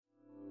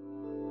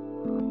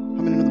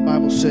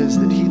Bible says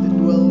that he that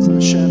dwells in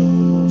the shadow of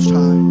the Most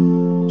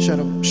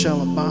High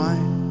shall abide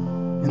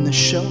in the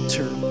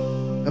shelter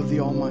of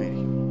the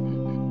Almighty.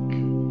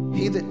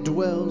 He that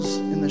dwells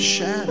in the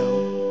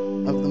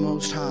shadow of the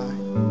Most High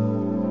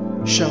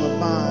shall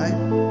abide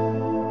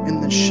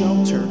in the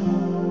shelter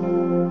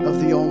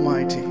of the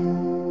Almighty.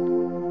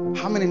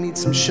 How many need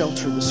some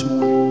shelter this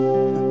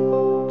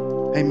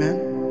morning?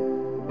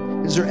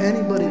 Amen. Is there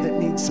anybody that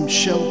needs some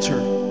shelter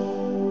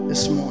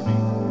this morning?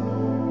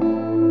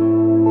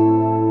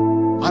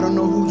 I don't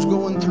know who's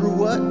going through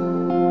what,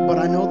 but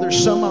I know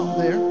there's some out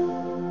there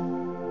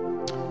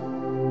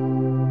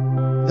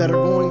that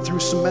are going through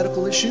some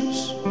medical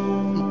issues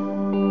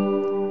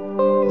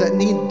that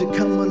need to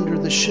come under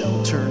the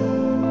shelter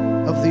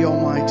of the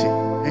Almighty.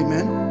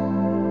 Amen.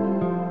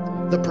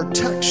 The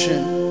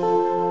protection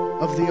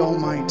of the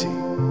Almighty.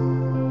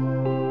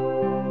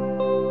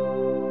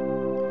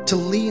 To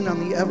lean on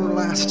the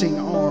everlasting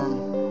arm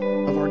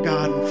of our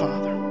God and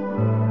Father.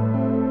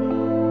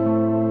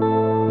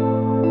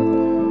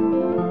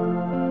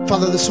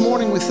 Father, this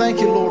morning we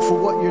thank you, Lord, for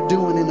what you're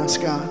doing in us,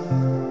 God.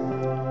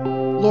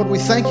 Lord, we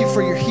thank you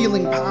for your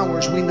healing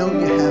powers. We know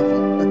you have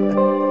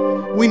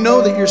them. We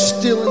know that you're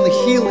still in the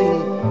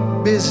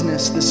healing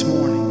business this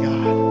morning,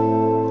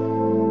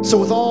 God. So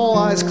with all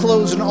eyes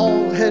closed and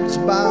all heads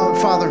bowed,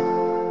 Father,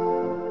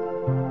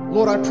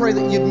 Lord, I pray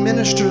that you'd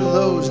minister to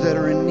those that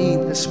are in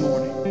need this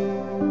morning.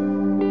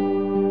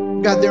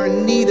 God, they're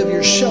in need of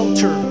your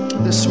shelter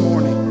this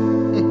morning.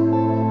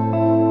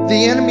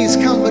 The enemy's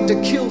come but to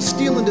kill,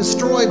 steal, and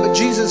destroy. But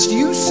Jesus,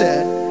 you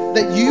said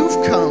that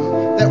you've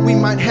come that we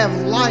might have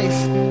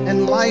life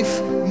and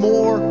life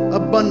more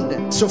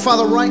abundant. So,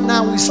 Father, right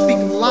now we speak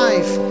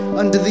life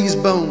unto these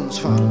bones,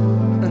 Father.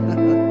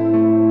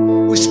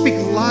 We speak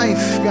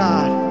life,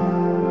 God,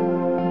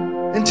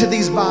 into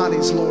these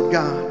bodies, Lord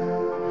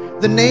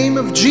God. The name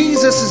of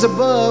Jesus is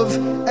above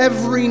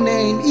every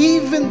name,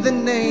 even the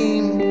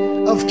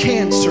name of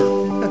cancer.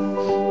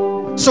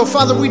 So,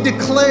 Father, we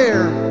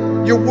declare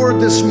your word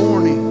this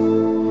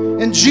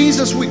morning. And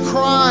Jesus, we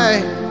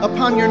cry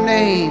upon your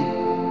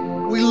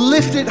name. We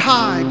lift it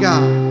high,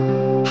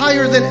 God.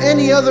 Higher than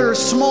any other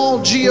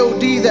small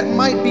G-O-D that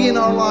might be in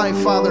our life,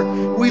 Father.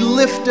 We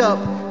lift up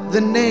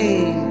the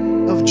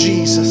name of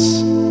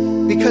Jesus.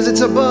 Because it's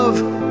above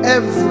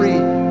every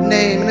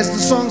name. And as the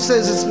song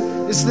says,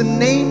 it's the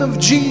name of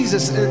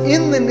Jesus.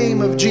 In the name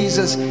of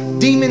Jesus,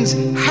 demons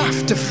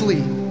have to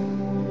flee.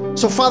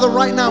 So, Father,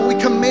 right now we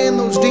command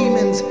those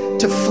demons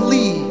to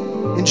flee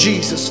in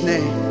Jesus'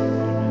 name.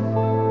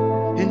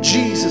 In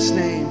Jesus'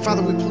 name.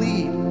 Father, we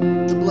plead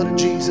the blood of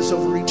Jesus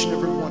over each and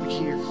every one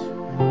here.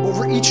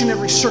 Over each and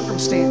every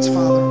circumstance,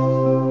 Father.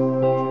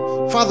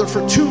 Father,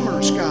 for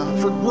tumors, God.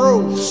 For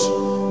growths.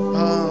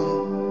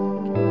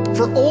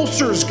 For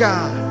ulcers,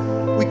 God.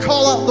 We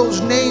call out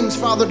those names,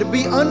 Father, to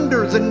be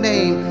under the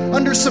name.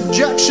 Under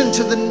subjection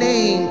to the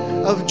name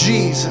of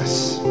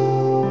Jesus.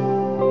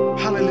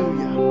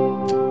 Hallelujah.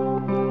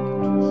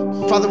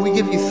 Father, we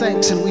give you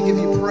thanks and we give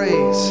you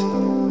praise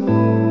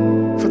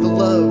for the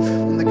love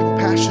and the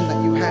compassion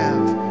that you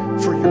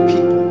have for your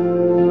people.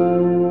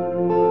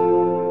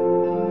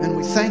 And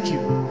we thank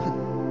you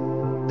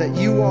that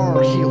you are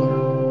our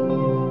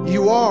healer.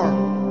 You are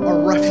our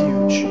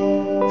refuge.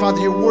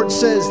 Father, your word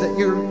says that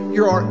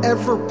you're our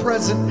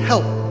ever-present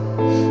help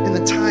in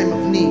the time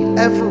of need.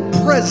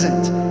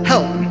 Ever-present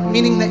help,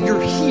 meaning that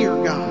you're here,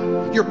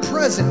 God. You're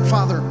present,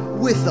 Father,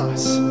 with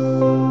us.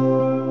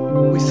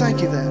 We thank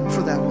you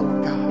for that,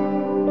 Lord God.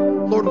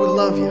 Lord, we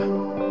love you.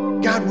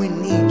 God, we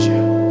need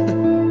you.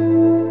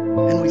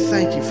 And we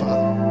thank you,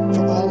 Father,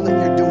 for all that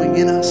you're doing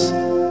in us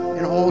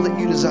and all that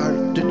you desire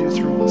to do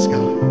through us,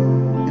 God.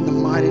 In the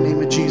mighty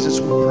name of Jesus,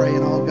 we pray,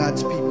 and all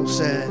God's people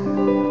said,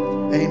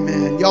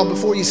 amen. Y'all,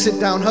 before you sit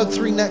down, hug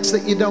three necks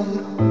that you don't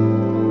know.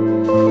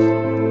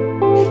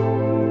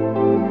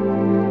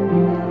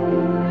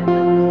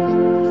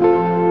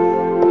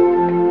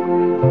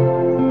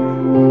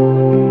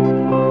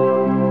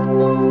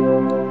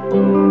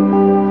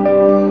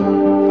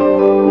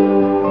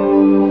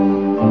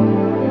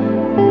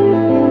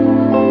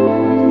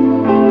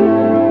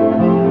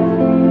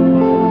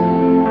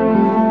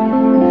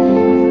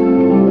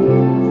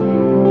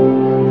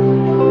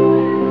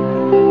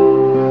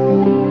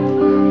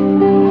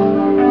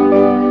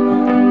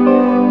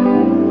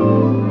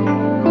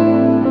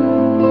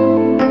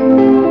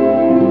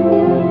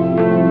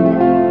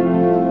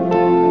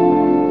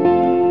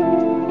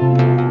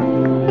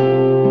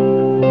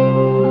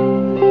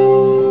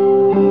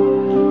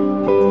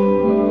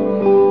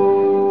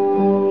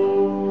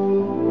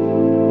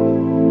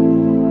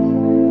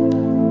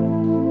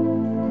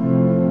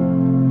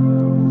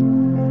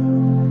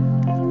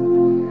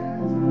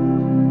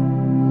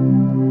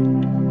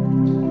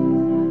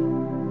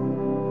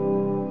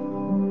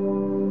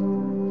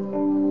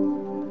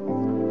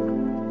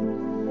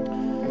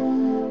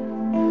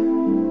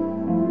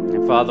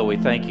 Father, we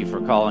thank you for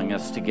calling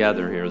us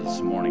together here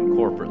this morning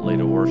corporately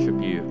to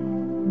worship you.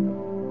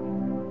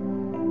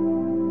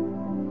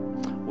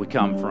 We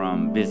come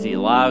from busy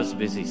lives,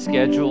 busy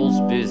schedules,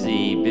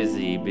 busy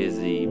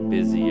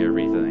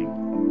everything.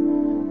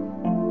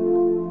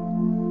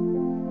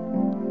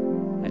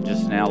 And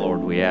just now, Lord,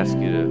 we ask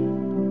you to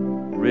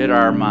rid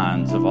our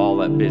minds of all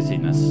that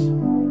busyness,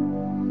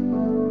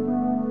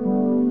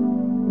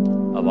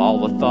 of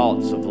all the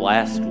thoughts of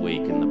last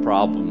week and the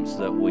problems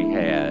that we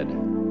had,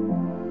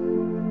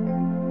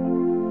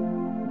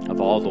 of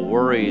all the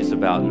worries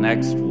about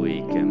next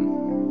week and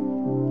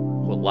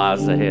what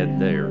lies ahead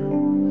there.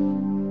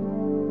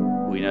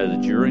 We know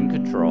that you're in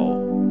control.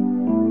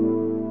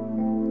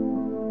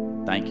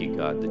 Thank you,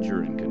 God, that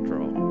you're in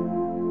control.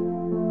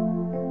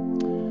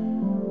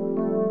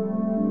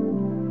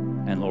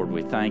 And Lord,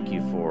 we thank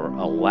you for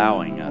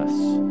allowing us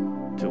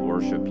to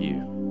worship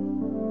you.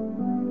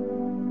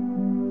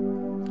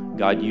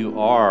 God, you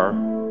are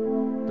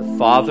the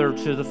father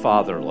to the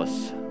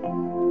fatherless.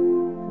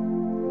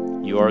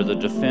 You are the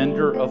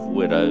defender of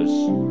widows.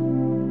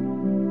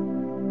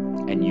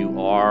 And you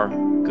are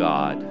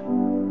God.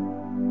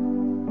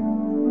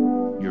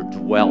 Your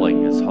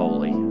dwelling is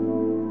holy.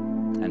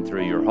 And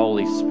through your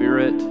Holy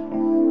Spirit,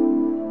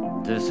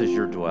 this is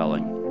your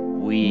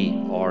dwelling.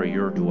 We are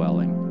your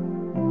dwelling.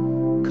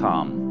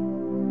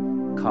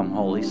 Come,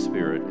 Holy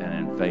Spirit,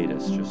 and invade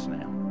us just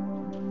now.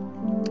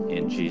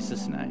 In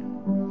Jesus'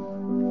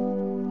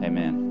 name,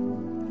 amen.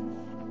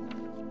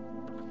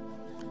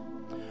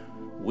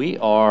 We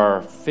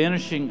are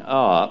finishing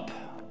up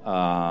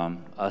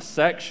a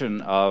section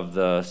of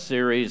the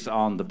series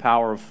on the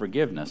power of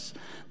forgiveness.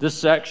 This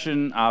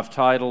section I've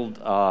titled,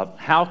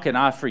 How Can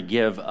I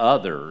Forgive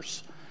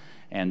Others?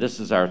 And this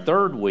is our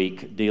third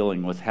week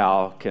dealing with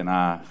how can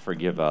I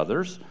forgive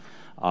others.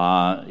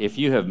 If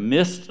you have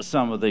missed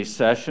some of these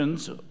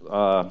sessions,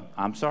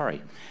 I'm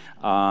sorry.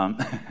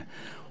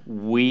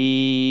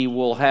 We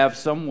will have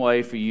some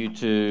way for you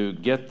to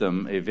get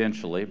them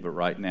eventually, but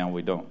right now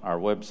we don't. Our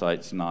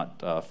website's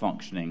not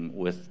functioning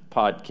with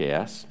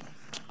podcasts.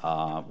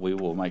 We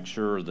will make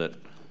sure that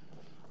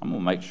I'm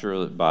going to make sure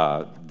that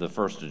by the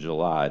 1st of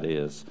July it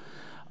is.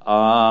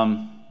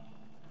 I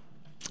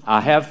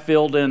have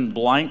filled in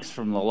blanks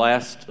from the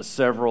last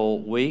several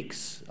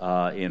weeks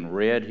in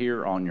red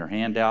here on your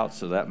handout,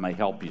 so that may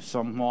help you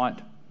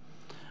somewhat.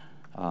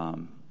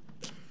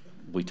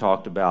 We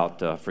talked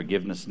about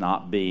forgiveness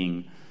not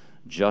being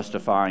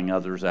justifying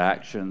others'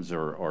 actions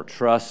or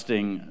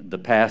trusting the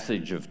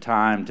passage of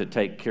time to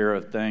take care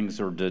of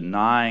things or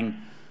denying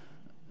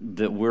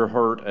that we're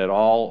hurt at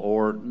all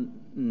or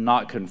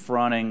not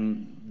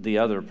confronting the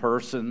other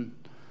person.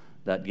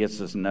 That gets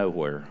us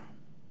nowhere.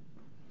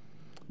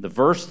 The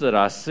verse that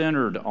I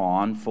centered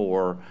on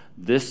for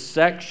this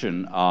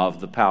section of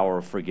the power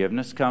of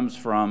forgiveness comes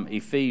from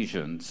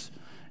Ephesians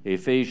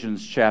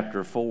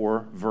chapter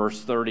 4,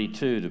 verse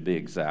 32 to be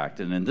exact.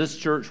 And in this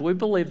church, we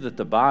believe that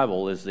the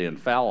Bible is the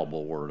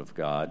infallible Word of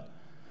God.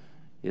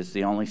 It's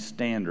the only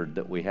standard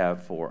that we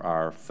have for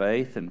our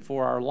faith and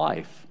for our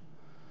life.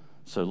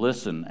 So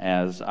listen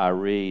as I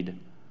read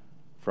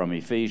from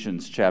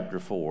Ephesians chapter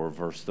 4,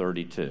 verse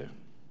 32.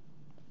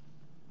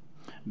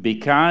 Be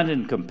kind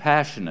and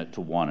compassionate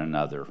to one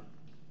another,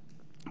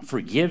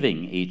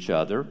 forgiving each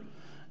other,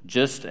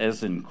 just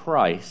as in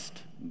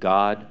Christ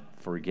God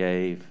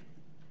forgave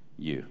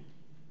you.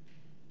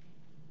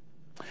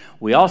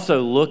 We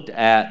also looked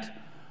at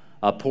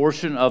a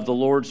portion of the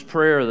Lord's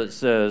Prayer that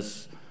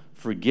says,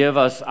 forgive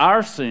us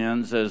our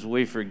sins as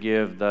we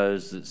forgive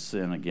those that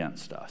sin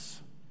against us.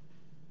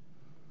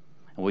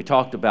 And we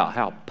talked about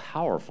how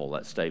powerful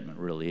that statement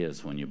really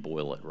is when you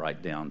boil it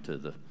right down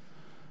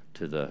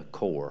to the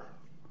core.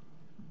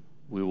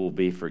 We will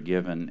be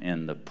forgiven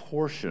in the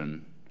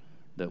portion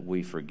that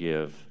we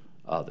forgive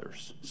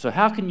others. So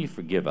how can you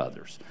forgive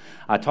others?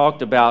 I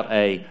talked about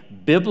a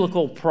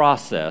biblical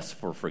process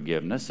for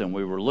forgiveness, and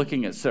we were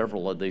looking at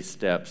several of these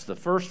steps. The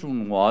first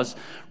one was,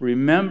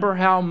 remember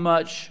how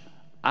much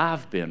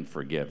I've been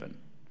forgiven.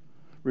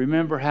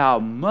 Remember how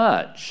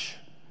much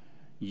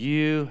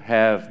you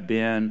have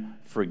been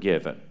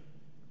forgiven.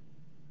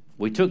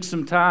 We took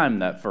some time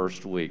that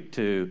first week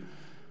to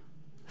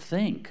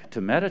think,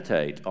 to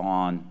meditate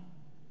on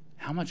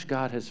how much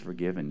God has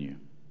forgiven you.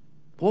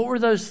 What were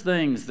those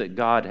things that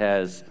God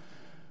has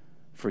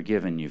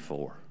forgiven you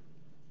for?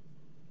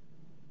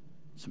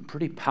 Some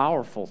pretty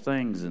powerful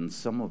things in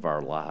some of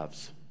our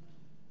lives.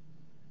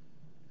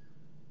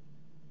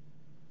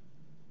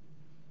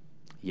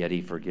 Yet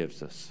He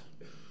forgives us.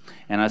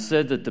 And I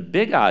said that the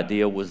big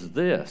idea was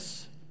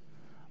this: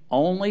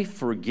 only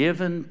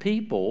forgiven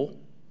people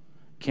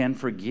can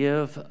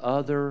forgive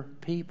other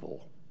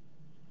people.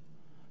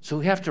 So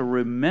we have to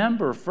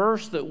remember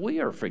first that we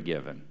are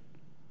forgiven,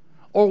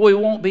 or we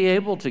won't be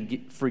able to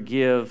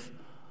forgive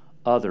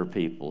other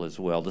people as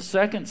well. The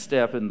second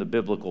step in the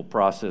biblical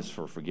process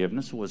for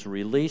forgiveness was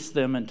release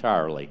them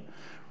entirely.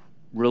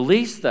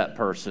 Release that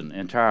person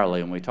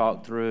entirely, and we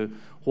talked through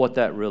what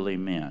that really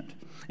meant.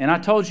 And I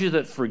told you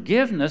that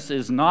forgiveness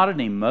is not an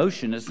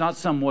emotion. It's not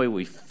some way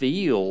we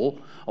feel,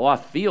 oh, I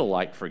feel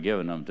like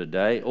forgiving them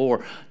today,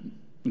 or,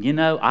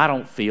 I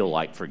don't feel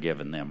like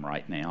forgiving them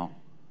right now.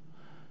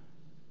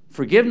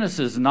 Forgiveness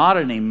is not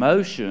an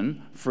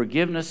emotion.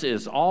 Forgiveness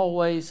is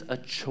always a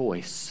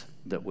choice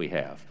that we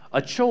have.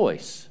 A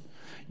choice.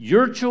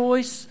 Your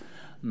choice,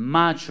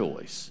 my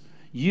choice.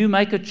 You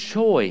make a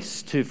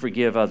choice to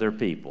forgive other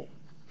people.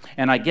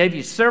 And I gave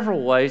you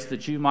several ways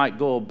that you might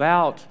go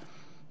about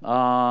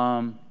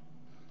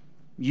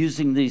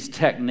using these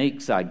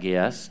techniques, I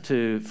guess,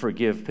 to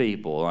forgive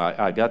people.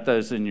 I got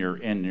those in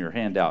your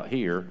handout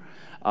here.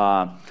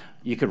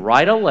 You could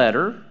write a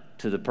letter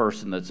to the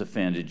person that's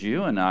offended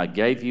you, and I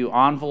gave you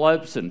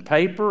envelopes and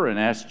paper and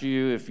asked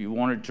you if you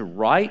wanted to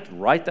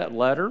write that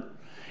letter.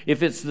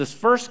 If it's this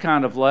first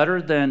kind of letter,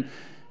 then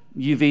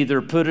you've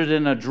either put it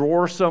in a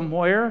drawer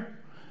somewhere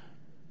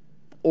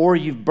or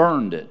you've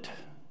burned it.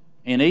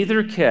 In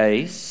either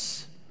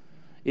case,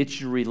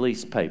 it's your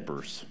release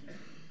papers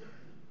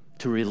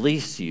to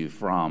release you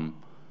from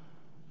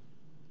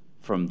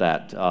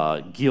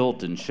that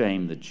guilt and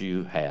shame that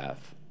you have.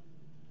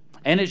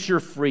 And it's your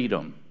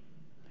freedom.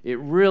 It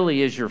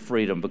really is your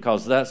freedom,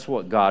 because that's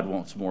what God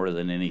wants more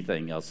than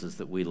anything else, is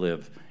that we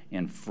live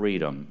in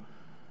freedom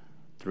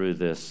through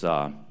this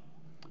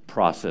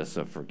process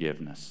of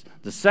forgiveness.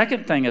 The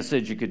second thing I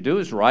said you could do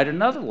is write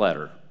another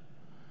letter.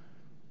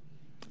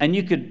 And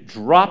you could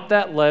drop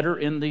that letter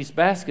in these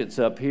baskets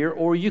up here,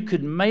 or you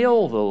could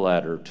mail the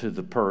letter to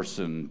the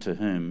person to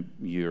whom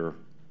you're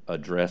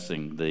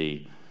addressing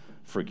the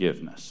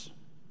forgiveness.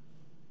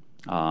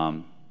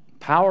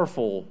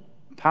 Powerful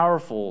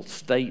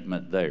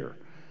statement there.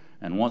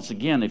 And once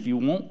again, if you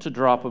want to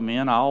drop them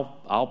in,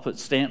 I'll put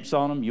stamps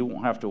on them. You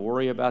won't have to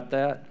worry about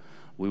that.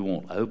 We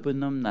won't open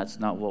them. That's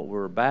not what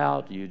we're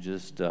about. You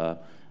just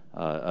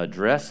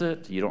address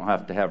it. You don't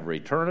have to have a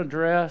return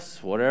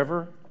address,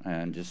 whatever,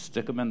 and just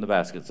stick them in the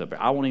baskets up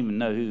there. I won't even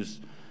know whose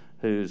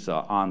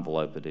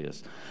envelope it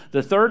is.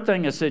 The third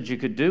thing I said you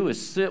could do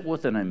is sit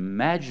with an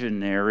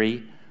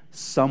imaginary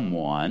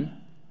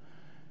someone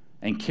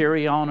and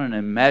carry on an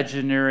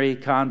imaginary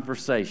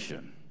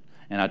conversation.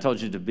 And I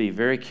told you to be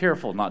very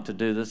careful not to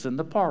do this in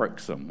the park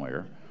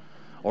somewhere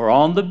or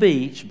on the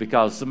beach,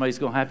 because somebody's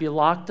going to have you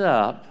locked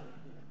up.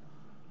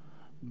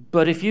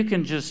 But if you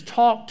can just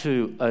talk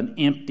to an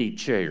empty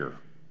chair,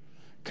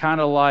 kind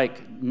of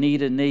like knee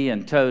to knee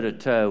and toe to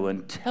toe,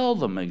 and tell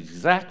them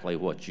exactly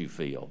what you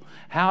feel,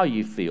 how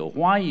you feel,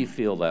 why you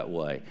feel that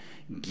way,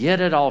 get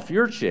it off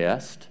your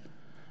chest,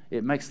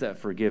 it makes that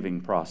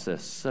forgiving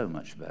process so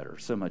much better,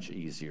 so much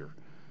easier.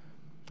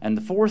 And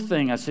the fourth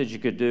thing I said you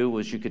could do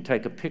was you could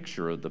take a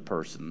picture of the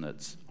person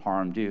that's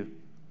harmed you,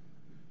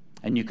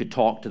 and you could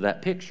talk to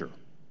that picture.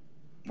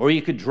 Or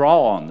you could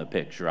draw on the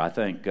picture. I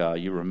think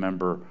you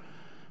remember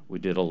we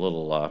did a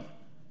little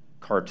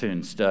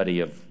cartoon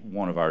study of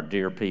one of our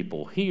dear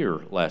people here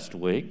last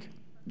week,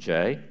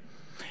 Jay,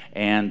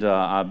 and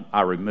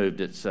I removed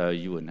it so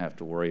you wouldn't have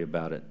to worry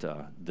about it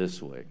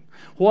this week.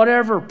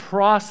 Whatever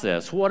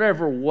process,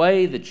 whatever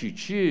way that you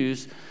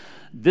choose,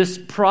 this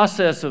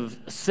process of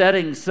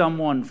setting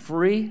someone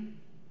free,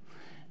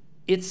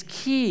 it's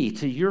key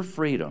to your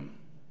freedom.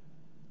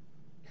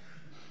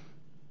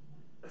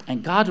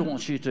 And God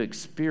wants you to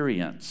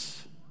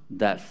experience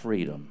that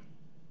freedom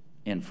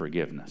in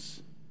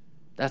forgiveness.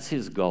 That's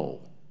His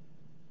goal.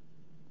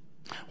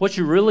 What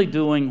you're really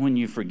doing when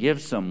you forgive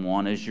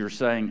someone is you're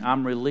saying,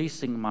 I'm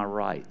releasing my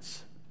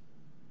rights.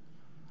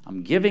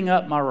 I'm giving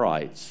up my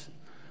rights.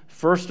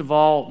 First of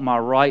all, my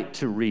right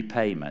to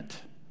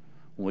repayment.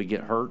 When we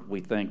get hurt, we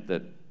think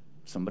that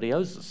somebody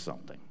owes us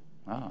something.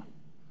 I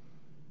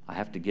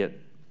have to get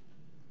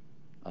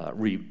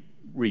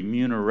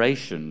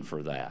remuneration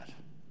for that.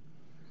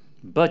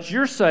 But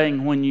you're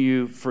saying when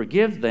you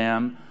forgive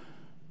them,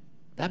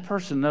 that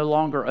person no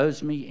longer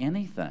owes me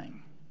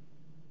anything.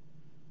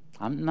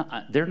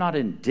 They're not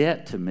in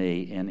debt to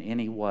me in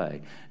any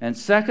way. And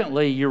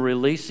secondly, you're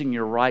releasing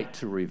your right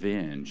to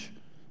revenge.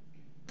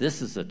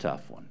 This is a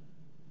tough one.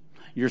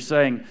 You're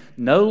saying,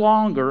 no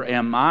longer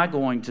am I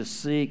going to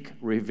seek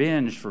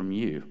revenge from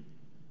you.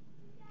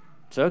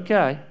 It's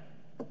okay.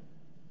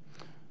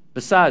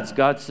 Besides,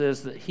 God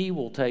says that He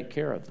will take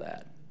care of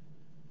that.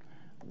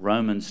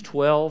 Romans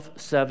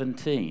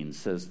 12:17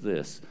 says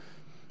this,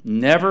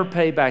 never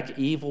pay back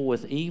evil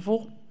with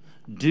evil.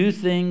 Do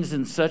things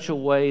in such a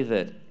way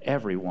that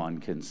everyone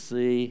can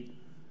see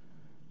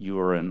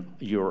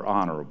you're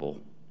honorable.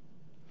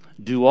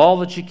 Do all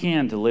that you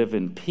can to live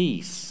in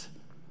peace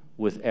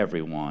with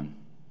everyone.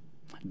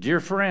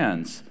 Dear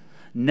friends,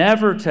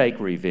 never take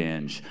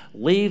revenge.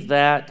 Leave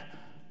that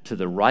to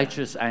the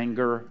righteous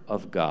anger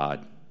of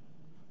God.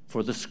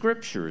 For the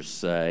Scriptures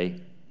say,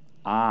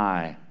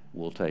 I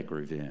will take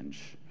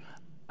revenge.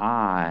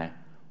 I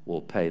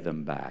will pay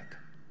them back,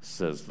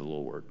 says the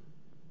Lord.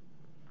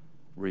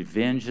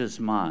 Revenge is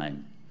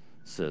mine,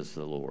 says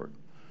the Lord.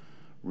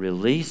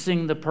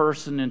 Releasing the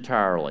person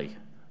entirely.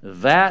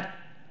 That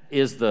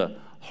is the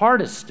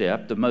hardest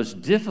step, the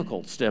most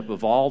difficult step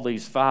of all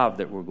these 5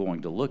 that we're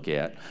going to look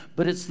at,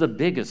 but it's the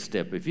biggest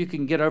step. If you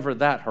can get over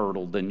that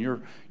hurdle, then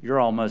you're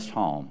almost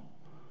home.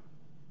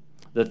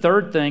 The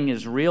third thing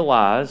is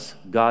realize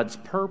God's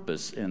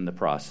purpose in the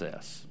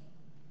process.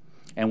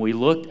 And we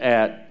looked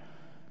at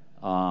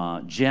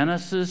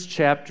Genesis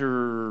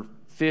chapter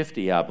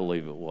 50, I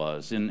believe it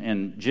was.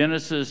 In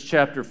Genesis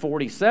chapter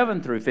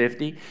 47 through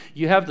 50,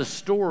 you have the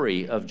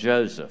story of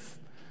Joseph.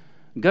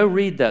 Go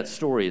read that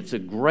story. It's a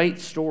great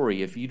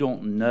story if you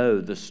don't know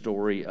the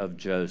story of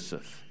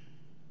Joseph.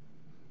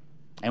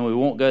 And we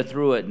won't go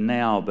through it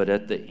now, but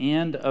at the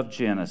end of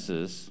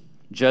Genesis,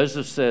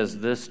 Joseph says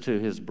this to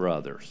his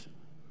brothers.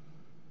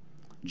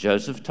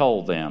 Joseph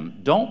told them,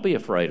 "Don't be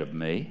afraid of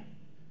me.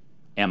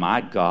 Am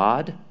I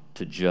God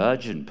to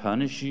judge and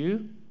punish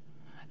you?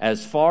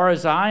 As far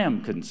as I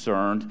am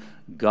concerned,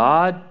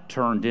 God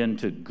turned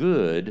into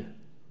good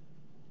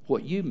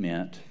what you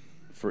meant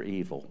for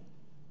evil."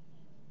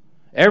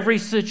 Every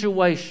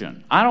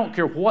situation, I don't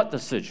care what the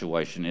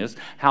situation is,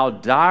 how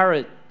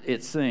dire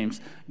it seems,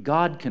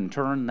 God can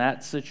turn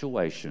that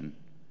situation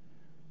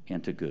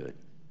into good.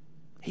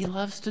 He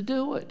loves to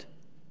do it.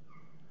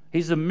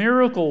 He's a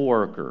miracle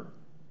worker.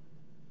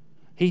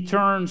 He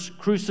turns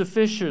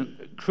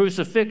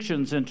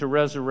crucifixions into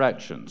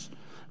resurrections.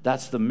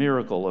 That's the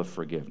miracle of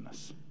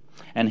forgiveness.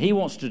 And He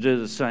wants to do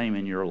the same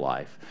in your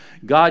life.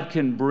 God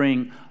can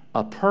bring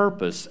a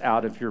purpose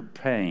out of your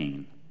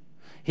pain.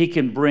 He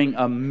can bring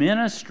a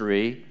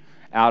ministry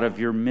out of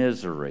your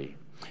misery.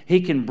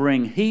 He can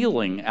bring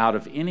healing out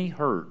of any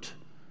hurt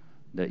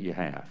that you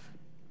have.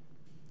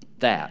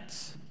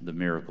 That's the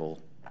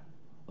miracle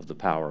of the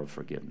power of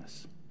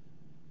forgiveness.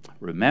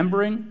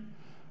 Remembering,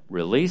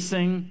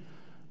 releasing,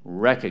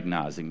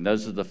 recognizing.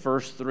 Those are the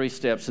first 3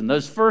 steps. And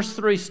those first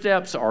 3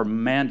 steps are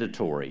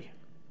mandatory.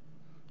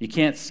 You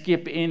can't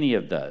skip any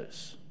of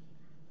those.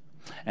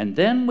 And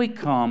then we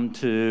come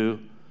to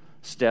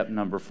step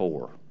number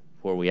 4.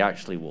 Where we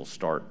actually will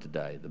start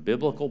today. The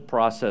biblical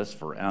process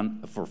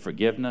for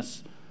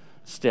forgiveness,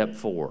 step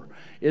 4,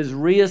 is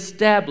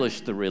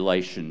reestablish the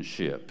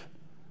relationship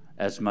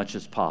as much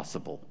as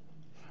possible.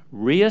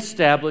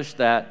 Reestablish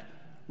that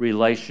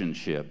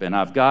relationship. And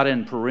I've got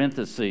in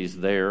parentheses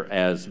there,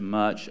 as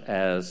much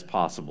as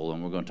possible.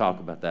 And we're going to talk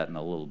about that in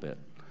a little bit.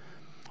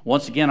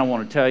 Once again, I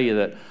want to tell you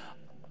that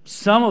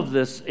some of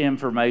this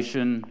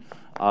information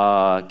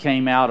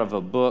came out of a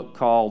book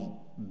called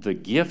The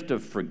Gift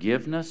of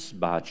Forgiveness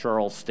by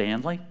Charles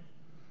Stanley.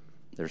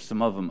 There's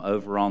some of them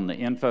over on the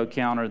info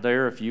counter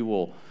there. If you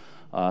will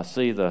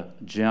see the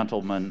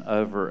gentleman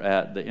over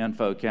at the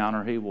info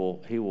counter, he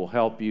will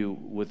help you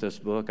with this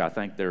book. I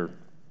think they're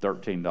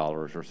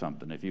 $13 or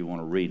something if you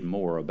want to read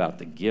more about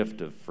the gift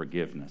of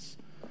forgiveness.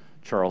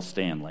 Charles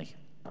Stanley.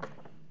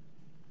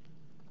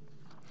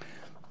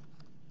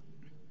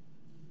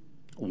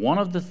 One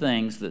of the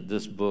things that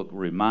this book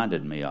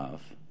reminded me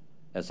of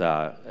as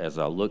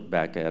I look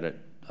back at it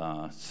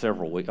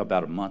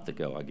about a month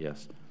ago, I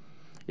guess,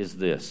 is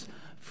this: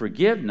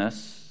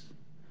 forgiveness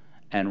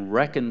and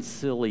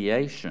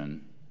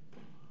reconciliation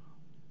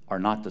are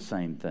not the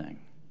same thing.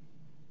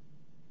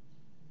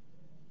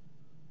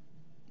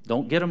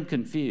 Don't get them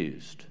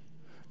confused.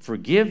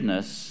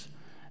 Forgiveness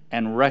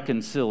and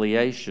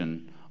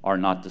reconciliation are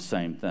not the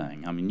same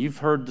thing. I mean, you've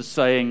heard the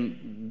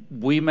saying,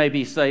 we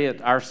maybe say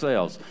it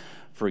ourselves: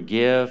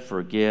 forgive,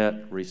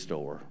 forget,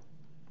 restore.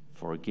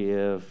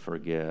 Forgive,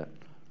 forget,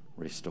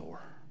 restore.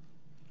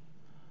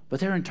 But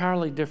they're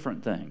entirely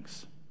different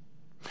things.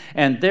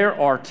 And there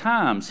are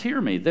times, hear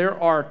me, there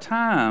are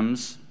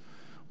times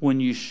when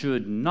you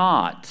should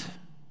not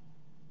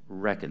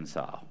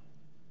reconcile.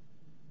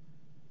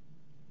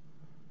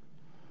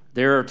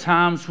 There are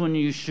times when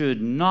you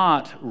should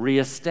not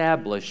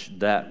reestablish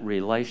that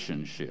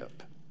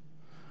relationship.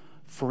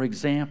 For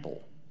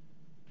example,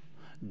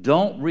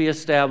 don't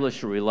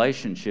reestablish a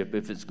relationship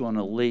if it's going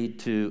to lead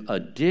to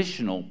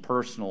additional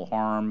personal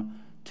harm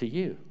to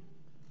you.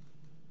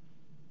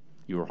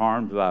 You were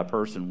harmed by a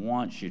person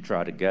once, you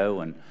try to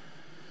go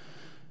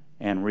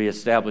and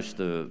reestablish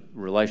the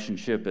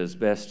relationship as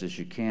best as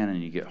you can,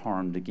 and you get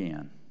harmed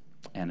again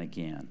and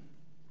again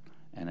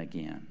and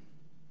again.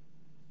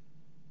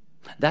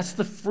 That's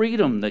the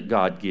freedom that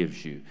God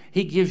gives you.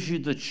 He gives you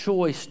the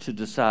choice to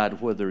decide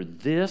whether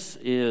this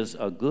is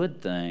a good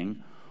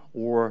thing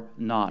or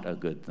not a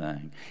good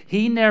thing.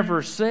 He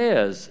never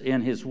says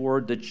in His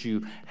Word that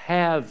you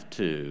have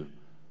to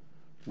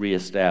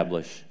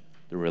reestablish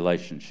the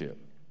relationship.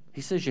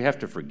 He says you have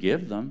to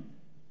forgive them,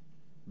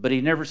 but He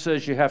never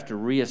says you have to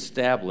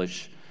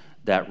reestablish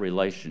that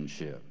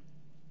relationship.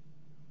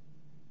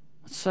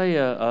 Let's say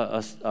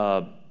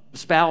a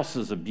spouse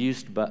is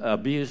abused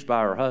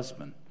by her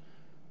husband,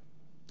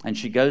 and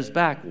she goes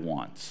back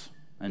once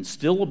and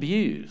still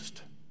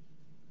abused.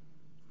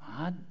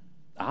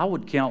 I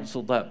would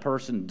counsel that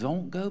person,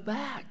 don't go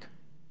back.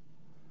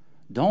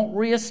 Don't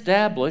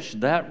reestablish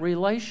that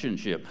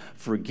relationship.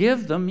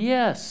 Forgive them,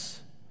 yes.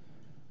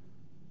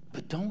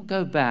 But don't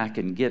go back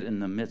and get in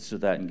the midst of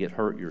that and get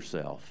hurt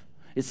yourself.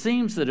 It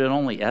seems that it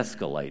only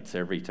escalates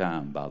every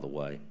time, by the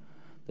way,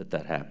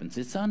 that happens.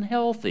 It's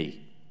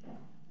unhealthy.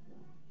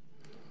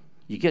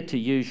 You get to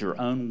use your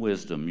own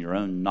wisdom, your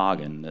own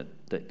noggin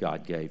that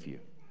God gave you.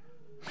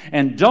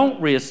 And don't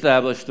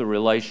reestablish the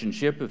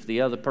relationship if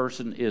the other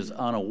person is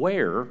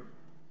unaware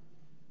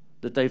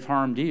that they've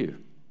harmed you.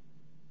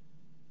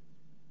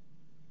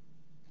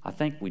 I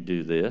think we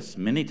do this.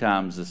 Many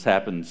times this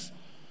happens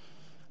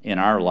in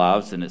our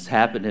lives, and it's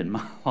happened in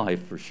my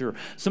life for sure.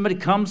 Somebody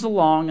comes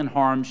along and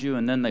harms you,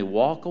 and then they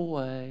walk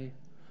away,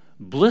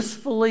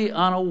 blissfully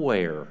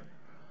unaware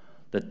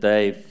that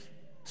they've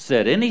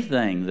said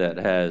anything that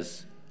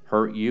has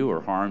hurt you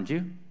or harmed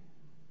you.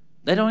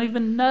 They don't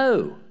even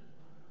know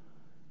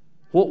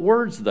what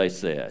words they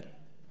said.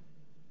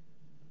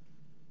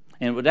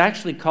 And it would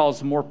actually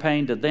cause more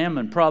pain to them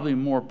and probably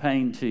more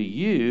pain to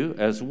you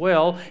as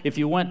well if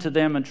you went to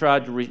them and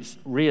tried to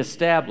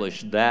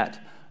reestablish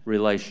that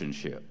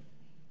relationship.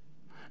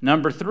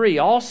 Number 3,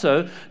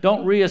 also,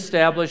 don't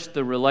reestablish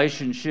the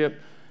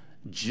relationship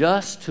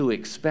just to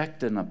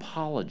expect an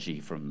apology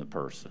from the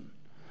person.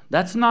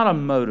 That's not a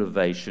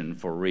motivation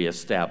for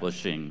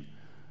reestablishing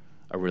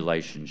a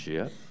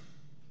relationship.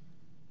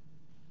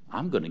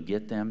 I'm going to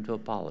get them to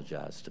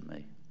apologize to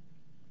me.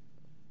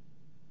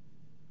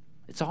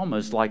 It's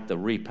almost like the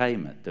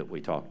repayment that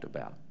we talked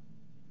about.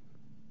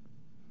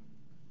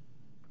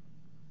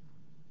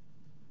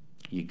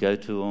 You go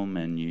to them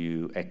and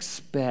you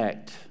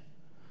expect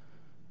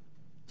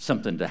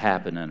something to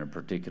happen in a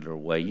particular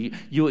way.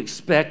 You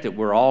expect that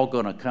we're all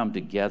going to come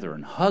together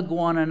and hug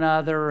one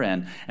another,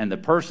 and the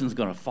person's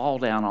going to fall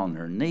down on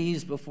their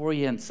knees before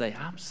you and say,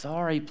 I'm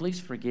sorry,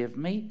 please forgive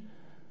me.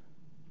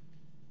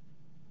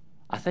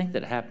 I think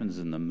that happens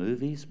in the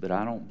movies, but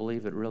I don't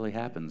believe it really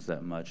happens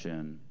that much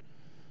in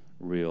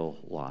real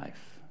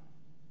life.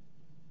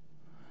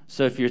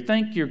 So if you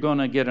think you're going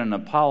to get an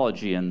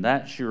apology and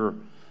that's your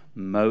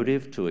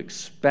motive to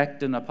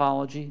expect an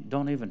apology,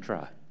 don't even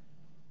try.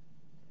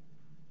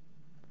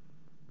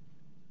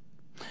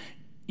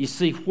 You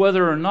see,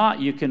 whether or not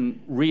you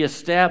can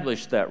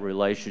reestablish that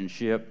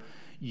relationship,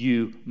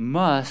 you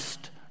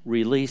must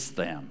release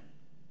them.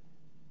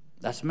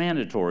 That's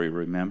mandatory,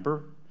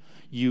 remember?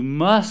 You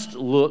must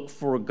look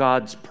for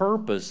God's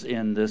purpose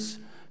in this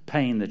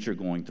pain that you're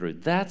going through.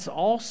 That's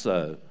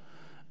also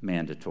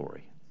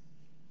mandatory.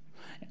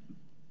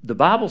 The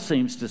Bible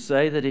seems to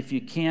say that if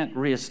you can't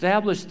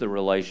reestablish the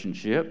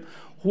relationship,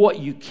 what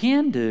you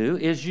can do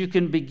is you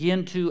can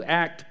begin to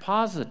act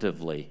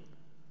positively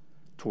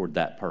toward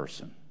that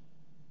person.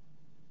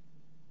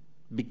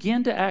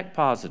 Begin to act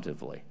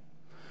positively.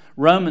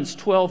 Romans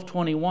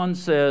 12:21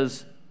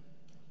 says,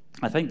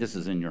 I think this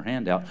is in your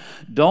handout,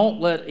 don't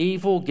let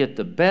evil get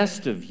the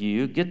best of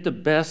you. Get the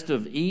best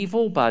of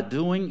evil by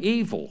doing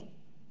evil.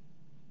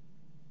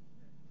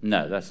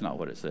 No, that's not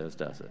what it says,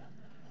 does it?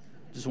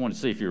 Just wanted to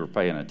see if you were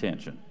paying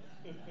attention.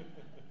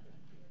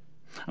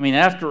 I mean,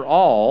 after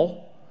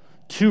all,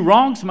 2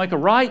 wrongs make a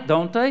right,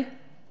 don't they?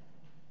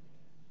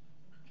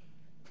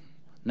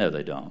 No,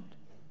 they don't.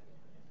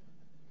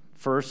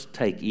 First,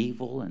 take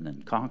evil and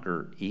then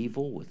conquer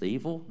evil with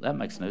evil? That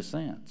makes no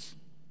sense.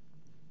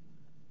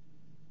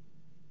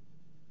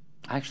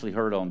 I actually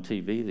heard on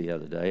TV the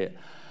other day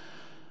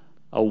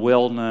a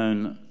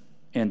well-known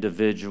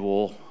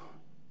individual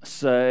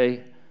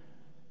say,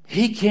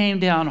 he came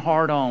down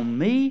hard on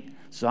me,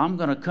 so I'm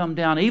going to come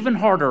down even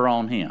harder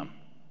on him.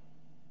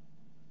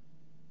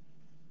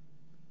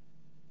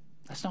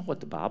 That's not what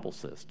the Bible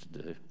says to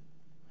do. It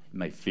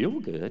may feel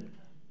good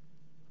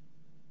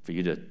for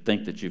you to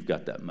think that you've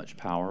got that much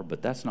power,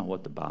 but that's not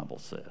what the Bible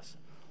says.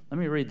 Let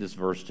me read this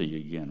verse to you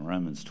again,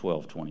 Romans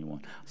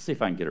 12:21. Let's see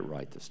if I can get it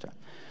right this time.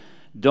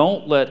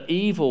 Don't let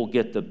evil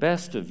get the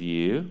best of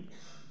you.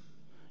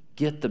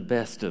 Get the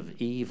best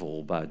of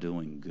evil by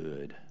doing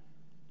good.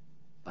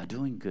 By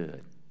doing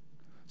good.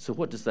 So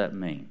what does that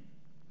mean?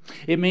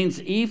 It means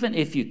even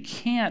if you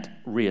can't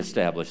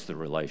reestablish the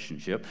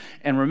relationship,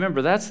 and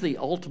remember, that's the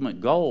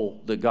ultimate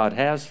goal that God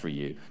has for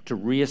you, to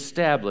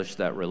reestablish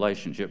that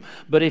relationship.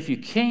 But if you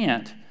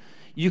can't,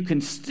 you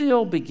can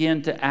still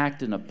begin to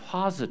act in a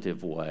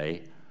positive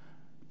way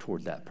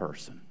toward that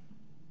person.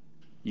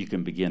 You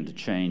can begin to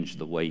change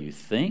the way you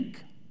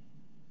think,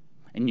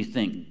 and you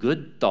think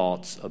good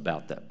thoughts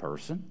about that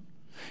person.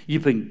 You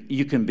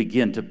can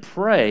begin to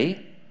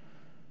pray,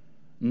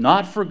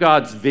 not for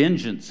God's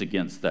vengeance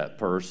against that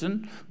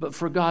person, but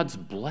for God's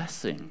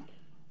blessing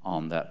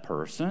on that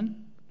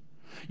person.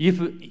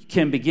 You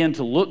can begin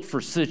to look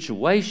for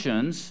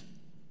situations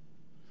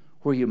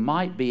where you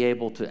might be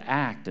able to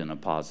act in a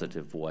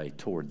positive way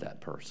toward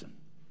that person.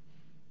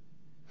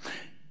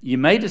 You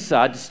may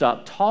decide to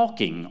stop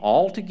talking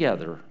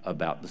altogether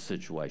about the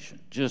situation.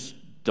 Just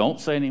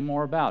don't say any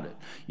more about it.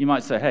 You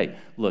might say, hey,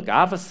 look,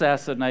 I've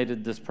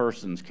assassinated this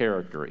person's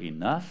character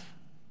enough.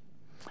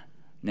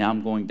 Now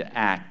I'm going to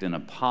act in a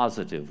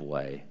positive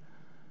way,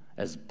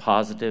 as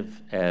positive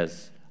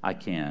as I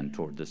can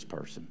toward this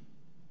person.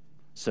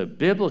 So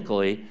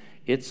biblically,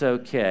 it's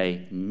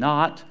okay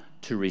not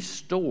to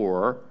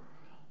restore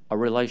a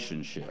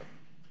relationship.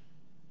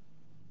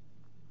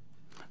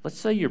 Let's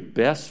say your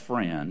best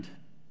friend,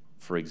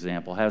 for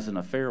example, has an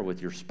affair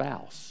with your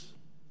spouse.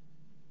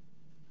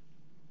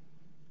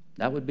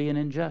 That would be an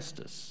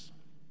injustice.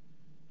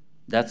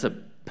 That's a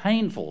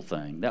painful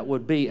thing. That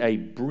would be a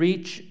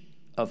breach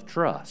of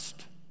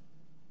trust.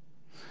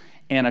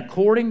 And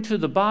according to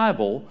the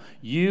Bible,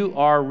 you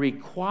are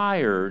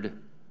required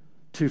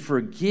to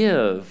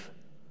forgive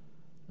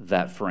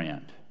that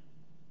friend.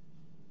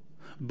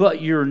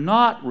 But you're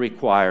not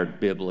required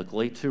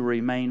biblically to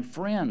remain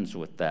friends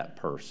with that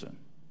person.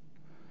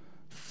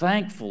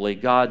 Thankfully,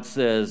 God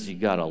says you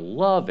got to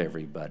love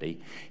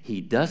everybody.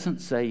 He doesn't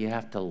say you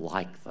have to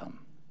like them.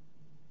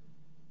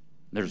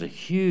 There's a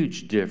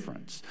huge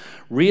difference.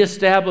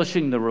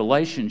 Reestablishing the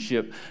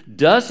relationship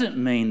doesn't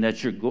mean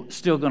that you're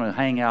still going to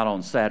hang out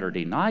on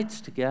Saturday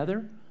nights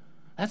together.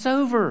 That's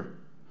over.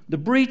 The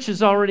breach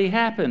has already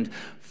happened.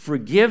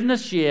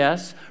 Forgiveness,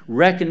 yes.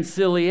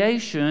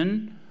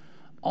 Reconciliation,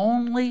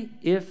 only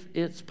if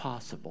it's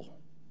possible.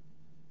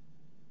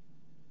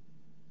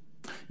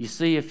 You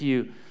see, if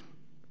you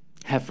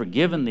have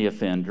forgiven the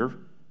offender,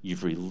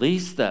 you've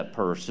released that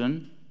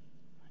person,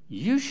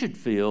 you should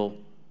feel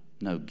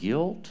no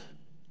guilt.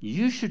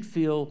 You should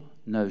feel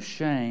no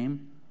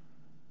shame,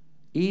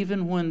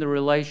 even when the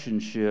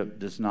relationship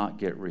does not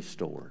get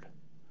restored.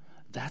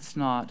 That's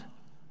not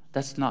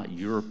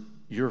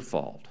your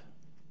fault.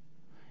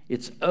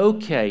 It's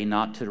okay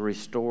not to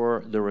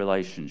restore the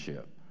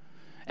relationship.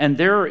 And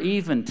there are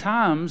even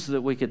times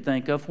that we could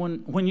think of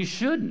when you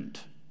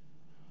shouldn't.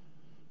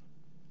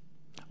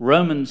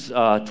 Romans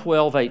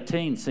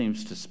 12:18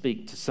 seems to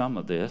speak to some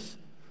of this.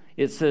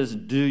 It says,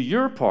 "Do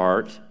your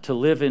part to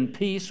live in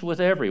peace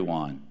with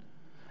everyone,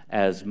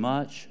 as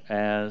much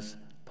as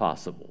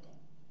possible."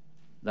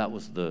 That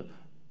was the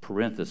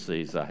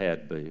parentheses I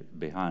had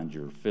behind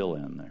your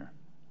fill-in there.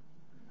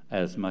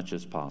 As much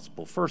as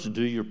possible. First,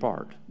 do your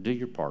part. Do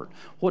your part.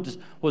 What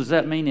does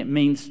that mean? It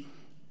means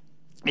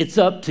it's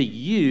up to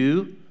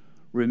you,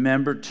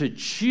 remember, to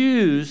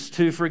choose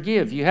to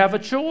forgive. You have a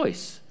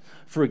choice.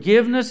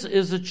 Forgiveness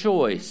is a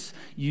choice.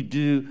 You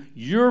do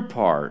your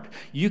part.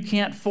 You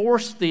can't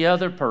force the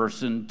other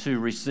person to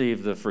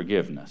receive the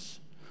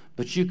forgiveness,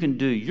 but you can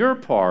do your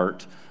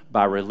part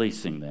by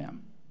releasing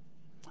them.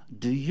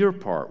 Do your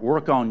part.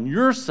 Work on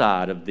your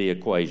side of the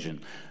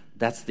equation.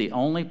 That's the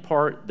only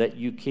part that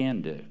you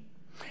can do.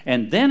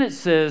 And then it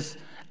says,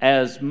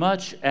 as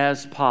much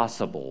as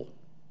possible.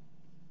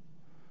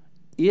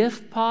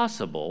 If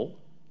possible,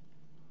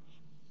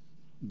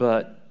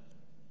 but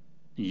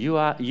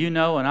you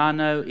know and I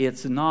know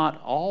it's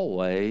not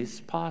always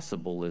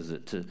possible, is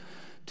it,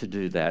 to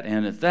do that?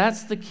 And if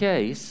that's the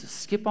case,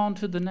 skip on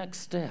to the next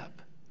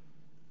step.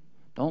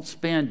 Don't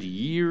spend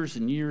years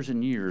and years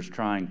and years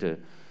trying to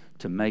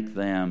make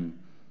them,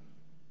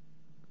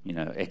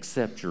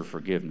 accept your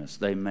forgiveness.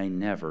 They may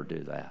never do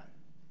that.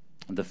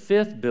 The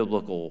fifth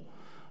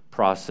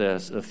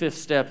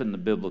step in the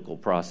biblical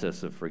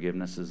process of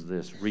forgiveness is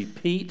this: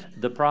 repeat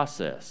the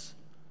process.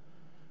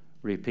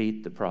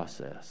 Repeat the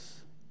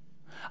process.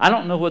 I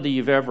don't know whether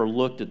you've ever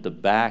looked at the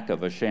back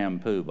of a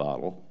shampoo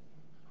bottle.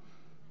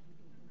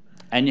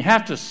 And you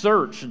have to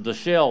search the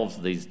shelves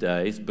these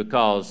days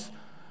because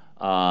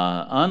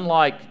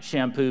unlike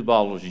shampoo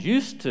bottles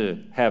used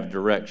to have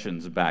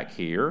directions back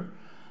here,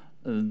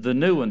 the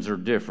new ones are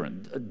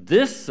different.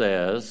 This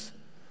says,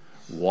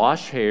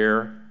 wash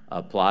hair,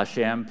 apply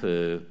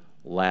shampoo,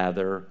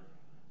 lather,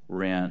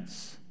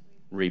 rinse,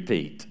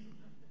 repeat.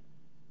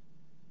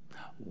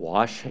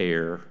 Wash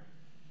hair,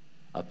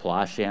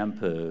 apply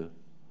shampoo,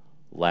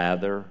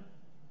 lather,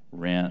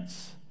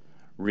 rinse,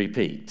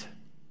 repeat.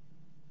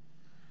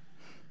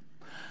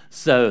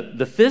 So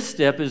the fifth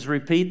step is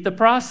repeat the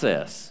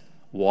process.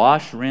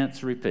 Wash,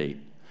 rinse,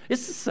 repeat.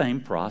 It's the same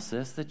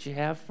process that you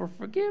have for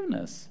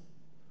forgiveness.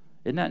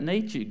 Isn't that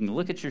neat? You can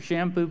look at your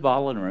shampoo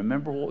bottle and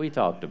remember what we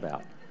talked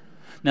about.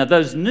 Now,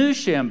 those new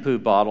shampoo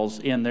bottles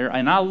in there,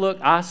 and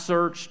I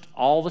searched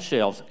all the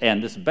shelves,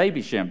 and this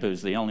baby shampoo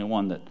is the only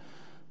one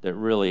that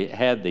really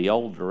had the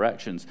old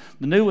directions.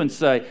 The new ones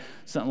say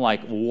something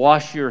like,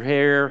 wash your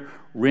hair,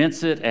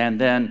 rinse it, and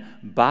then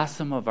buy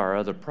some of our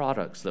other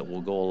products that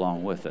will go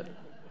along with it.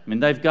 I mean,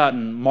 they've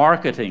gotten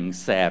marketing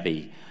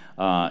savvy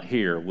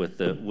here with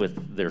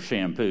their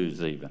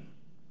shampoos even.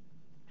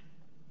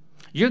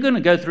 You're going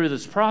to go through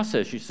this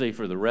process, you see,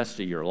 for the rest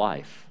of your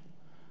life.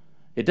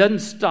 It doesn't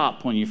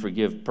stop when you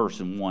forgive a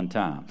person one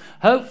time.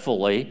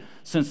 Hopefully,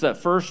 since that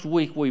first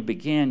week we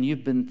began,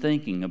 you've been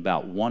thinking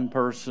about one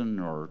person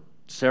or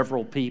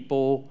several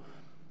people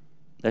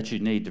that you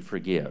need to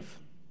forgive.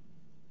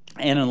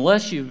 And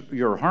unless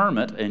you're a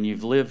hermit and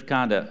you've lived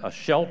kind of a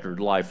sheltered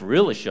life,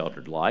 really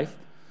sheltered life,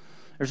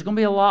 there's going to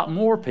be a lot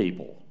more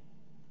people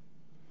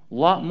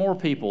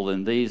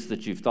than these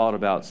that you've thought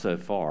about so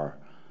far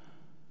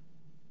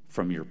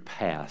from your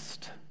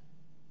past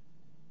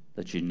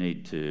that you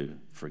need to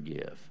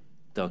forgive.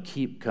 They'll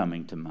keep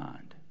coming to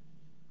mind.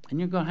 And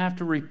you're going to have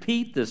to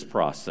repeat this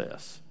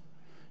process.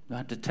 You'll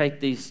have to take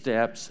these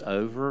steps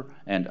over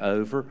and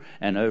over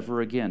and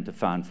over again to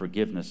find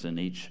forgiveness in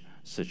each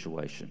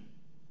situation.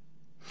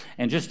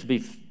 And just to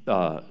be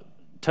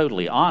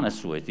totally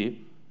honest with you,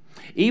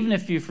 even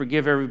if you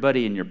forgive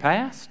everybody in your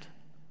past,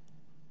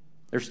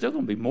 there's still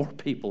going to be more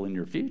people in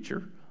your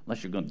future,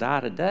 unless you're going to die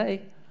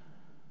today.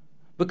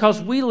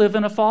 Because we live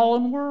in a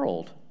fallen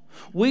world.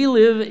 We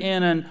live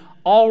in an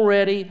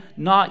already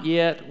not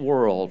yet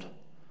world.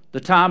 The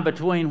time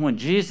between when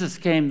Jesus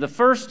came the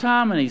first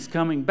time and he's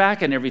coming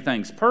back and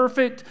everything's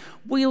perfect.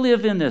 We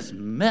live in this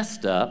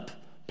messed up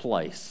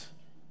place.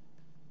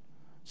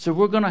 So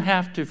we're going to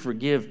have to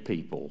forgive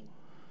people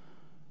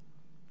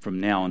from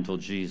now until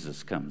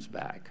Jesus comes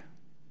back.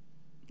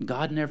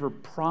 God never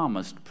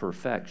promised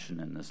perfection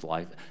in this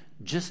life,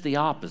 just the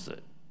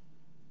opposite.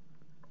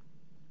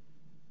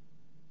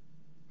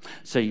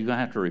 So you're going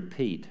to have to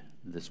repeat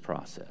this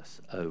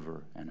process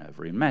over and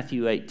over. In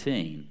Matthew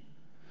 18,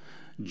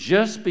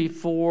 just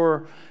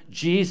before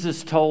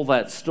Jesus told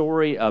that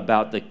story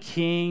about the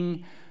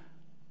king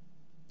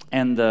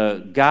and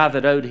the guy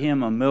that owed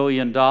him $1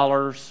 million,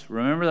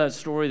 remember that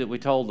story that we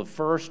told the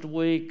first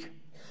week?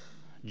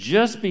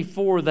 Just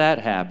before that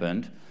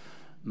happened,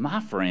 my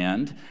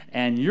friend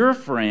and your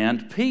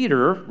friend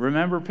Peter,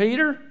 remember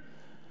Peter?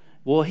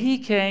 Well, he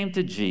came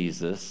to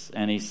Jesus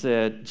and he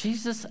said,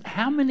 Jesus,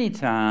 how many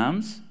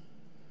times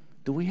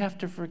do we have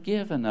to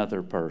forgive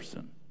another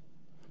person?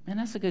 Man,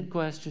 that's a good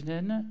question,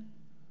 isn't it?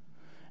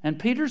 And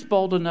Peter's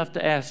bold enough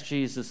to ask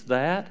Jesus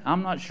that.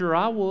 I'm not sure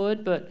I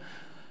would, but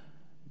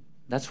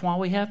that's why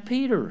we have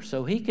Peter,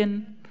 so he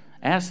can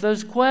ask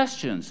those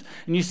questions.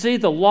 And you see,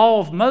 the law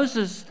of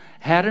Moses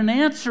had an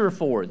answer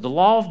for it. The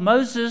law of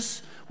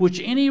Moses, which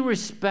any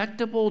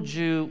respectable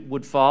Jew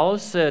would follow,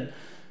 said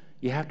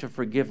you have to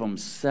forgive them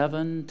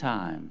 7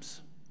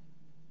 times.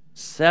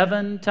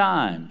 7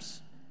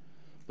 times.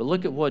 But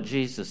look at what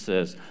Jesus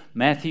says.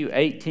 Matthew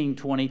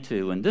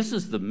 18:22, and this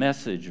is the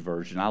Message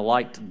version. I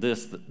liked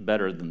this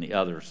better than the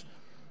others.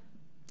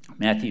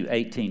 Matthew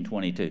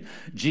 18:22.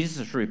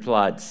 Jesus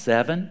replied,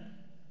 7?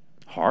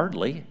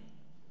 Hardly.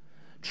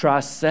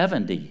 Try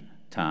 70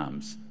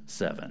 times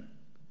 7.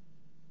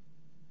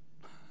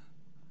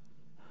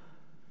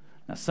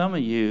 Now, some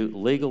of you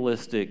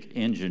legalistic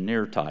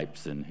engineer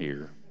types in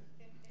here,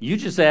 you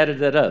just added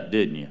that up,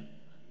 didn't you?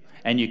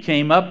 And you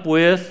came up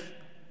with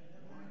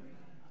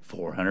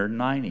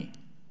 490.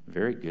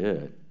 Very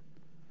good.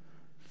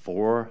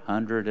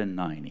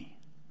 490.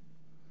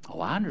 Oh,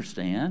 I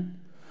understand.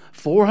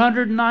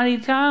 490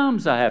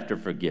 times I have to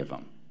forgive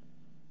them.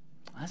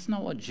 That's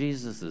not what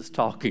Jesus is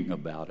talking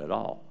about at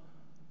all.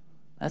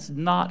 That's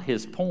not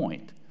his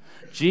point.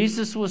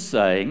 Jesus was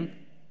saying,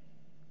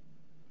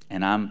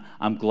 and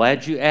I'm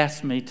glad you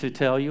asked me to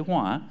tell you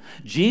why.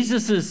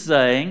 Jesus is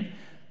saying,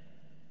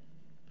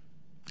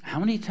 how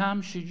many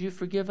times should you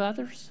forgive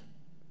others?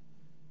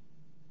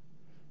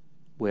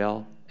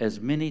 Well, as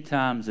many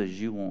times as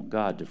you want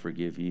God to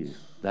forgive you.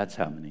 That's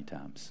how many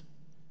times.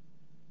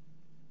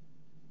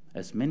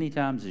 As many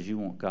times as you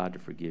want God to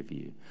forgive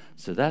you.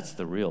 So that's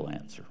the real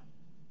answer.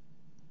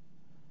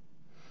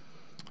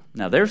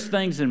 Now, there's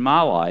things in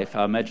my life,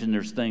 I imagine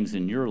there's things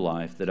in your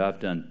life that I've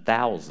done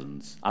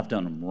thousands. I've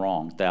done them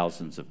wrong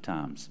thousands of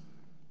times.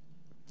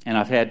 And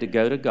I've had to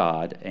go to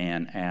God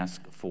and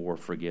ask for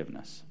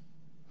forgiveness.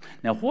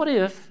 Now, what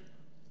if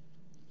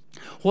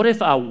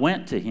I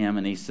went to him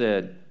and he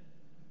said,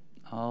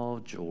 oh,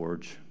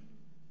 George,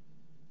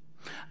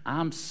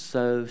 I'm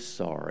so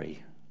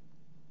sorry.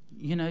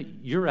 You know,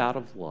 you're out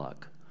of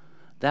luck.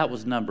 That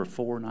was number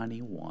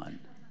 491.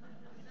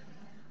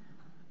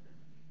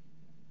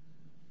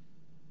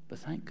 But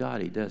thank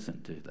God he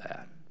doesn't do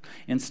that.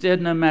 Instead,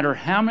 no matter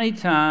how many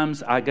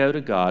times I go to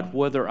God,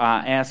 whether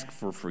I ask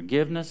for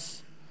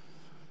forgiveness,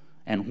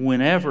 and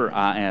whenever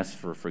I ask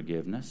for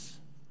forgiveness,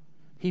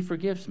 he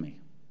forgives me.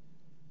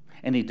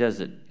 And he does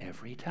it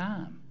every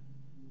time.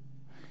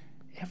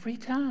 Every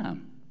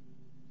time.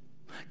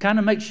 Kind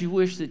of makes you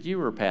wish that you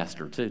were a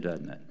pastor too,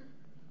 doesn't it?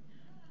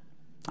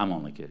 I'm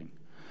only kidding.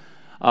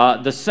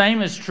 The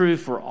same is true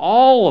for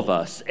all of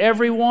us,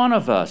 every one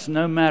of us,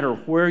 no matter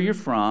where you're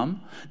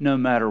from, no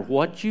matter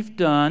what you've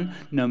done,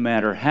 no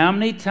matter how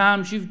many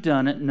times you've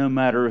done it, no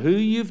matter who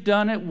you've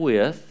done it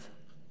with.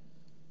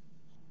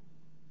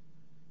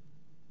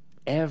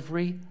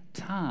 Every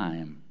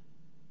time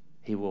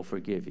he will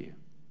forgive you.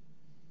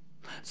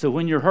 So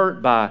when you're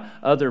hurt by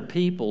other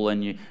people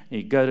and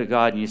you go to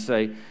God and you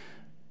say,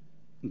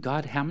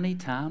 God, how many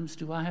times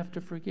do I have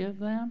to forgive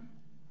them?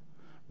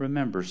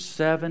 Remember,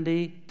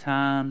 70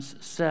 times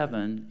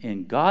 7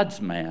 in God's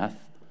math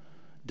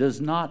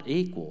does not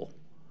equal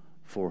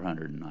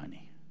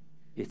 490.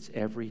 It's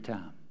every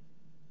time.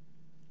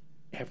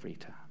 Every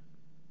time.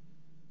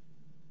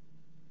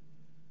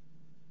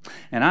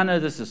 And I know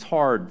this is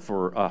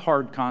a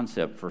hard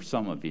concept for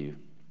some of you.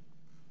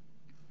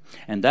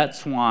 And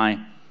that's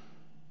why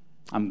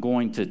I'm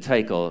going to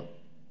take a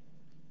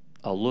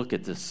look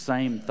at the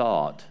same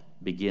thought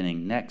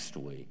beginning next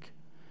week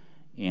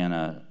in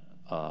a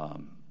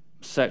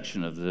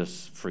section of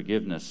this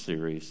forgiveness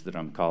series that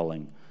I'm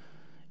calling,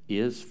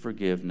 Is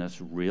Forgiveness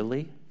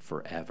Really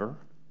Forever?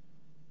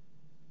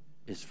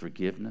 Is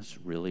forgiveness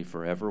really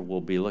forever?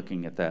 We'll be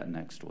looking at that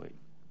next week.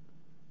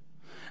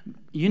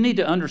 You need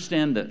to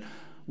understand that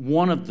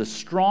one of the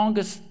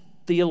strongest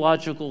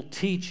theological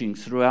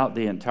teachings throughout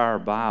the entire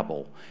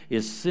Bible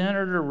is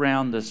centered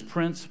around this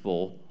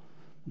principle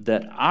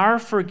that our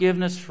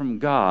forgiveness from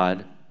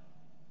God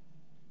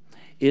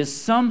is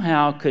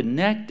somehow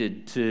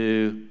connected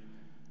to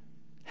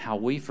how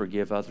we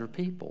forgive other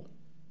people.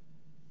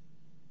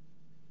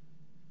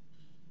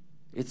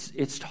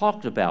 It's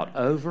talked about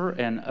over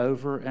and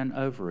over and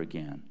over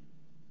again.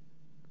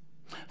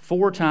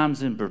 4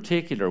 times in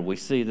particular, we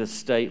see this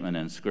statement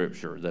in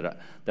Scripture that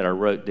I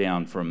wrote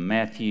down from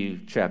Matthew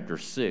chapter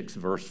 6,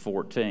 verse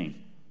 14.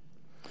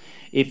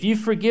 If you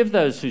forgive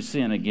those who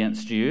sin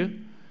against you,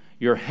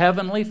 your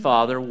heavenly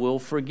Father will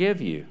forgive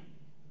you.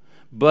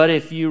 But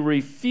if you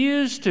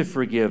refuse to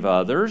forgive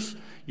others,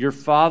 your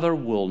Father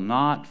will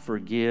not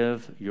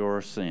forgive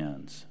your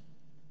sins.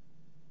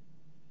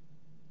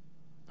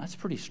 That's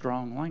pretty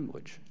strong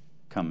language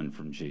coming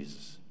from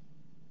Jesus.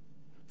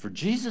 For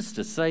Jesus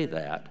to say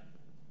that,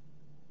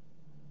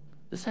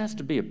 this has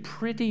to be a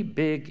pretty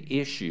big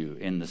issue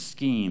in the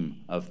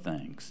scheme of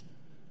things.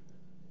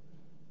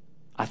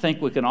 I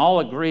think we can all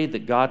agree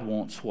that God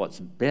wants what's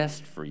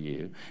best for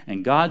you,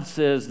 and God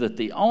says that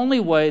the only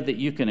way that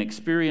you can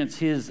experience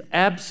His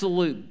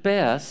absolute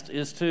best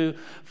is to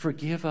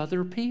forgive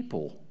other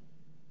people.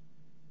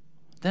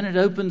 Then it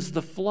opens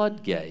the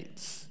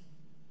floodgates.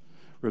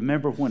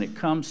 Remember, when it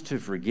comes to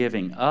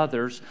forgiving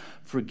others,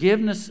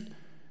 forgiveness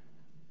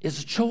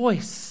is a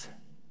choice.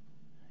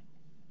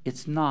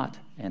 It's not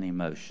an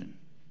emotion.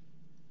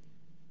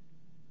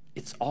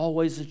 It's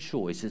always a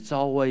choice. It's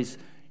always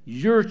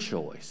your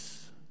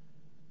choice.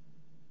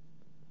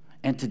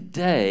 And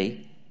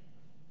today,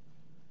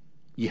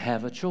 you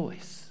have a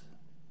choice.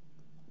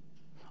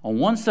 On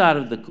one side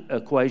of the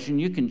equation,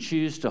 you can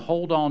choose to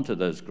hold on to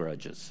those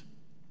grudges.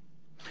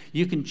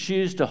 You can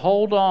choose to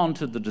hold on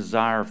to the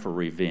desire for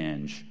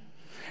revenge.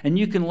 And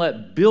you can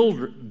let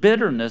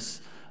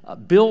bitterness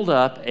build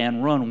up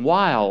and run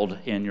wild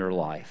in your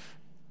life.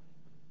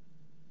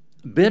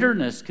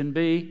 Bitterness can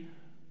be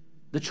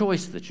the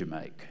choice that you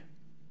make.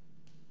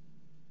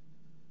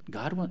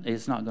 God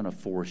is not going to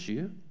force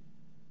you.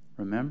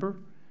 Remember,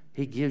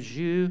 He gives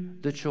you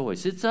the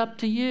choice. It's up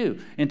to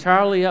you,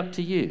 entirely up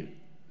to you.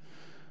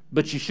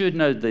 But you should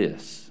know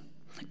this.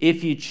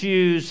 If you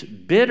choose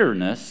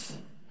bitterness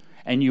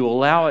and you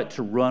allow it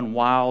to run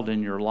wild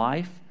in your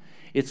life,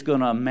 it's going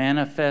to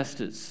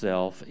manifest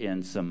itself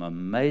in some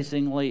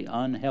amazingly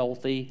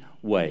unhealthy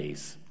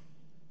ways.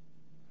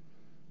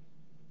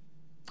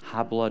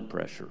 High blood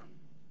pressure,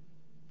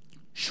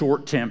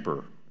 short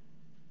temper,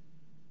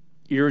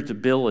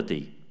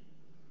 irritability,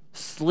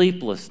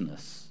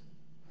 sleeplessness,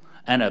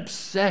 an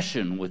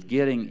obsession with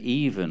getting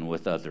even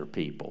with other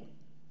people,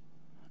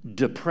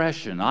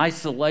 depression,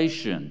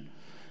 isolation,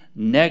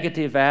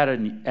 negative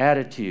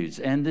attitudes,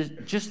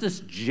 and just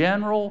this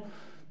general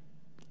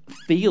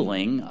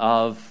feeling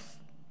of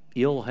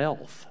ill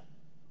health.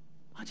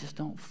 I just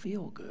don't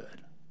feel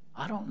good.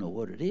 I don't know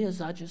what it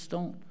is. I just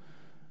don't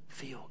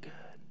feel good.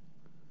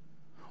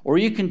 Or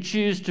you can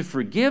choose to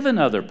forgive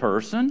another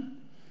person,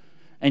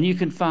 and you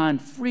can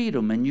find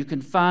freedom, and you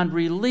can find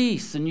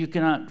release, and you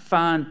can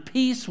find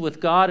peace with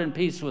God and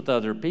peace with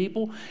other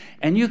people,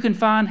 and you can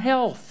find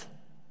health,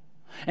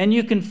 and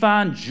you can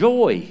find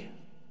joy.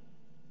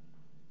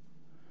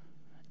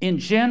 In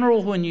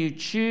general, when you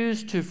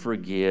choose to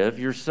forgive,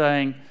 you're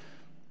saying,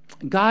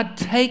 God,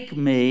 take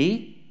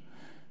me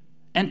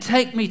and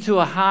take me to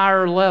a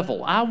higher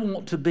level. I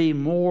want to be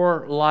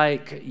more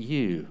like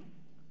you.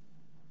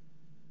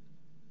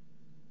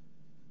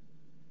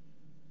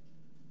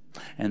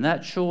 And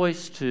that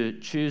choice to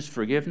choose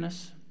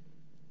forgiveness,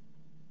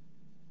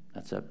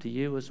 that's up to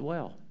you as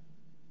well.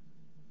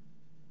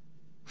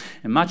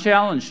 And my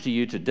challenge to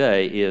you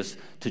today is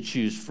to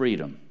choose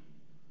freedom.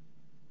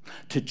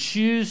 To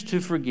choose to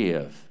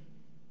forgive.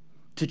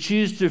 To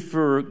choose to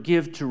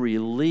forgive, to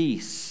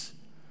release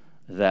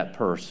that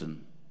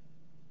person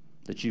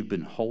that you've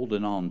been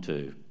holding on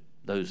to,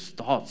 those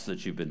thoughts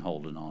that you've been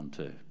holding on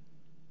to.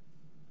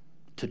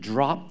 To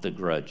drop the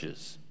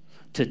grudges.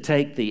 To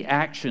take the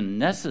action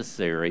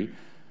necessary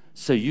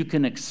so you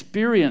can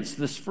experience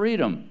this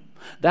freedom.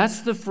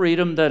 That's the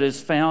freedom that is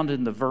found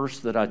in the verse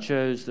that I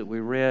chose that we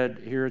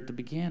read here at the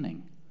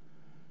beginning.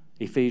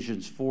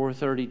 Ephesians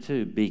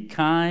 4:32, be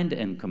kind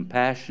and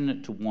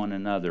compassionate to one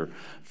another,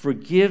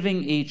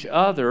 forgiving each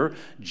other,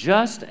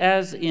 just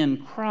as in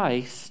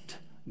Christ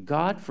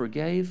God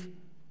forgave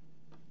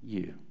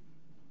you.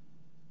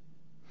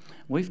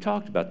 We've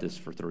talked about this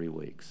for 3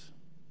 weeks.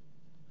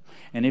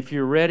 And if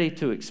you're ready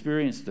to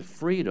experience the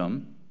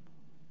freedom,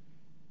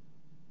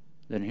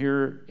 then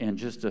here in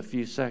just a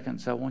few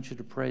seconds, I want you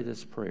to pray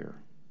this prayer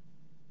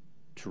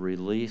to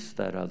release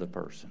that other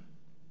person.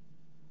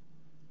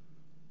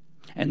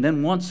 And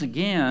then once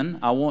again,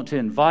 I want to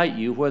invite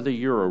you, whether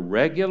you're a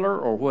regular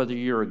or whether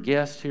you're a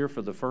guest here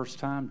for the first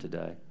time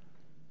today,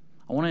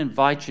 I want to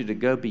invite you to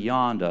go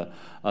beyond a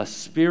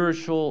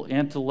spiritual,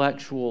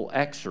 intellectual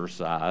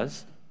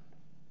exercise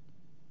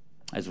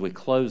as we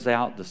close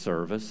out the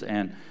service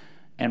and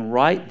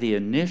write the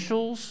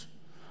initials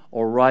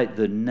or write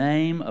the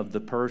name of the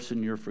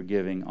person you're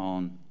forgiving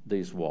on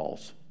these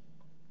walls.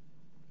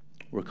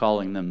 We're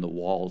calling them the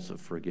walls of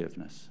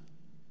forgiveness.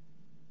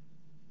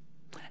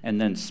 And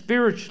then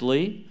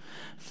spiritually,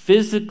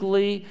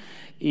 physically,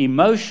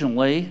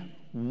 emotionally,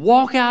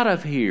 walk out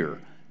of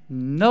here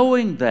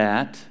knowing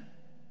that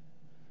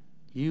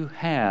you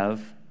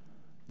have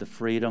the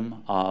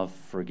freedom of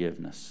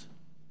forgiveness.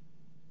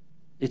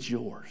 It's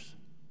yours.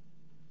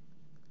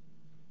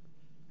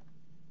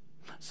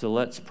 So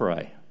let's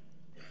pray.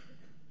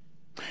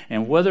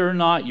 And whether or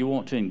not you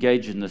want to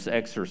engage in this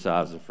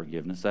exercise of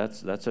forgiveness,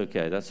 that's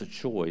okay. That's a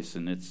choice,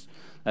 and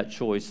that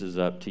choice is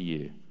up to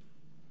you.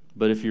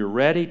 But if you're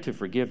ready to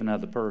forgive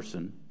another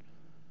person,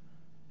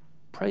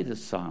 pray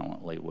this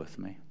silently with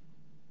me.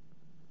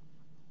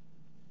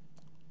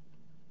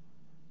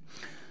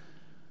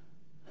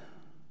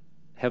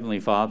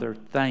 Heavenly Father,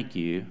 thank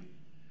you.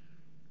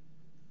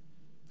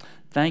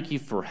 Thank you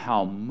for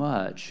how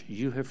much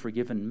you have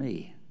forgiven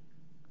me.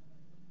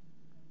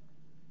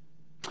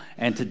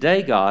 And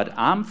today, God,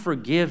 I'm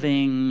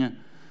forgiving,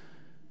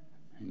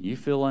 and you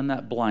fill in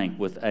that blank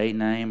with a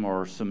name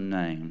or some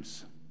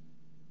names.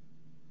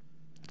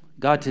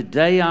 God,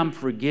 today I'm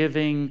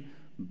forgiving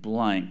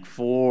blank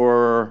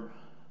for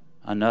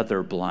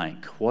another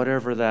blank,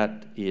 whatever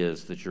that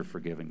is that you're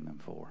forgiving them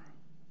for.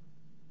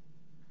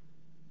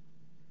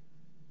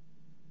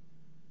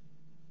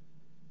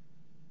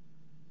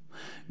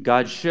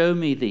 God, show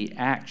me the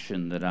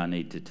action that I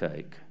need to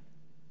take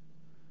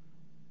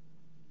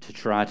to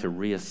try to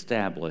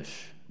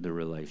reestablish the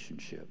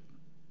relationship.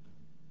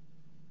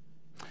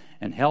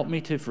 And help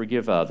me to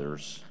forgive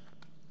others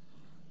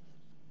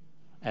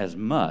as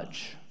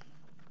much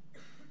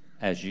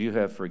as you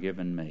have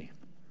forgiven me.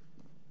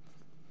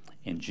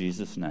 In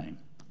Jesus' name,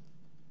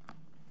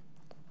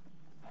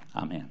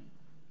 amen.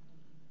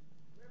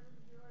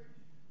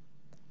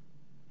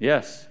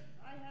 Yes.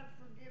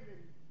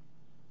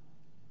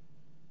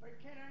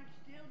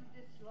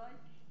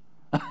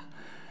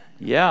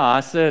 Yeah, I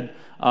said,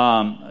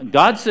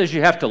 God says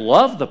you have to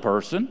love the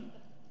person.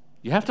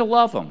 You have to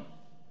love them.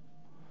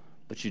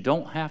 But you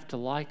don't have to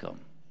like them.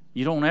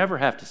 You don't ever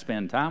have to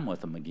spend time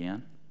with them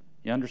again.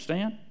 You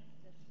understand?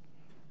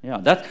 Yeah,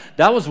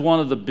 that was one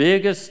of the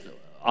biggest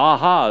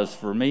ahas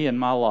for me in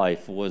my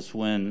life, was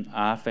when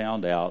I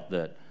found out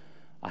that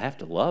I have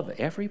to love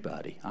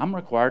everybody. I'm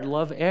required to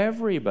love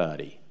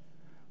everybody,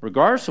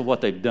 regardless of what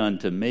they've done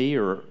to me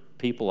or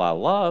people I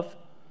love.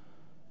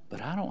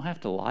 But I don't have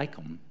to like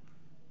them.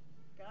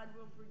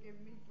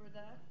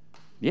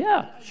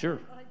 Yeah, sure.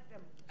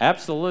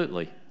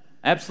 Absolutely.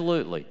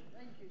 Absolutely.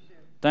 Thank you, sir.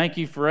 Thank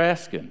you for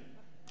asking.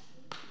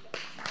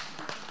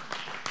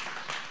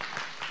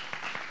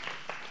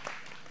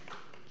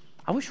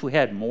 I wish we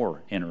had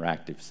more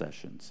interactive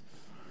sessions.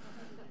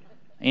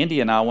 Andy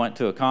and I went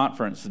to a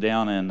conference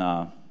down in,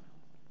 I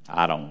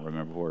don't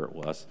remember where it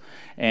was,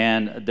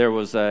 and there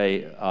was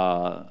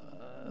a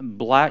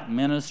black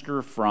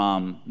minister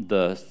from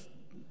the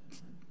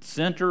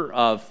center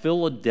of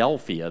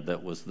Philadelphia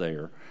that was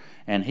there.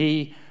 And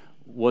he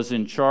was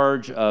in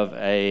charge of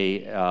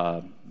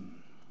a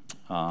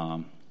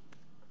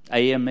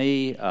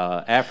AME,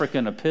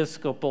 African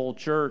Episcopal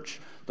Church,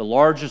 the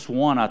largest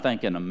one, I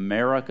think, in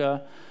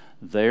America,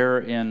 there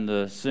in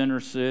the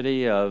center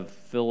city of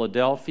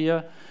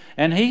Philadelphia.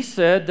 And he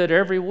said that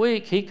every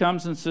week he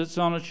comes and sits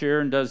on a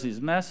chair and does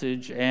his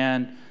message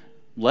and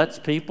lets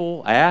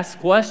people ask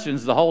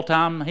questions the whole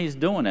time he's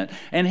doing it.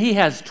 And he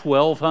has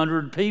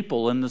 1,200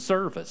 people in the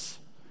service.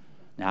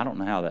 Now, I don't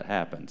know how that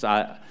happens.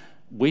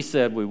 We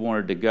said we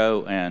wanted to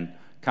go and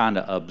kind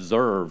of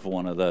observe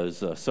one of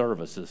those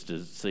services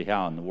to see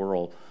how in the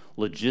world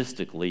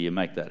logistically you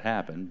make that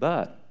happen,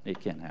 but it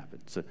can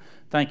happen. So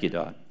thank you,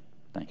 Dodd.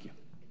 Thank you.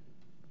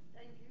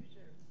 Thank you,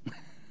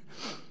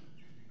 sir.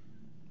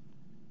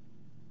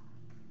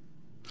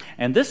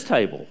 And this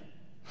table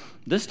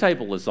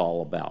is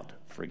all about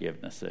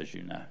forgiveness, as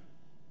you know.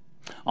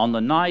 On the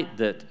night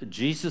that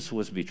Jesus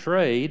was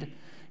betrayed,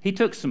 he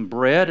took some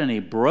bread and he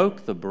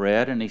broke the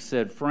bread and he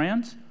said,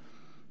 "Friends,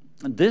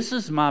 this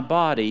is my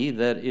body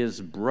that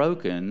is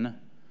broken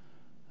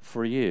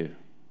for you."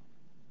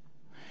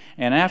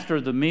 And after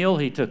the meal,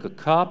 he took a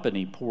cup and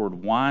he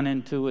poured wine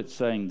into it,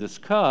 saying, "This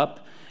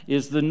cup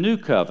is the new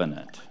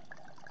covenant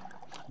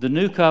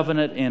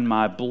in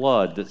my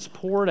blood that's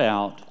poured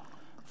out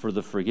for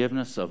the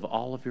forgiveness of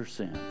all of your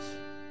sins."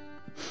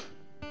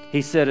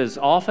 He said, "As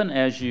often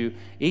as you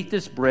eat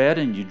this bread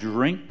and you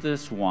drink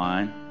this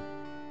wine,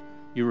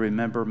 you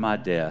remember my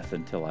death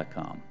until I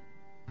come."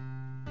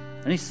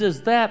 And he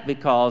says that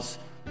because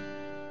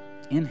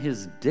in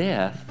his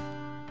death,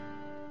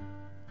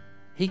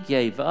 he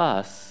gave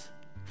us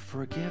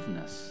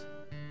forgiveness.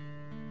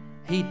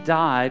 He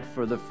died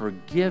for the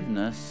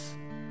forgiveness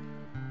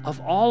of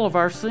all of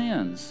our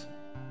sins.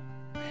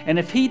 And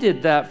if he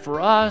did that for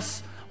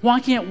us,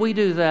 why can't we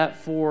do that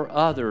for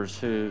others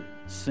who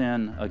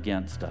sin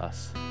against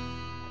us?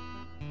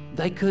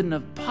 They couldn't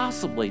have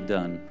possibly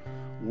done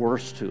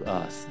worse to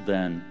us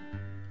than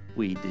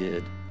we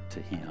did to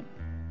him.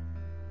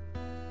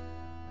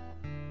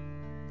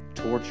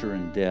 Torture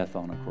and death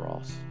on a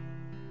cross.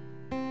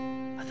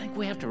 I think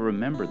we have to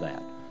remember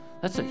that.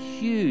 That's a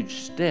huge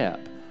step.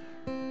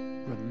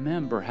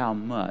 Remember how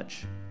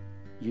much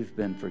you've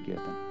been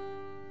forgiven.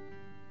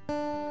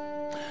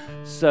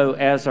 So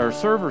as our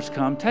servers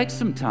come, take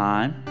some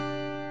time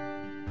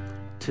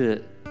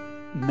to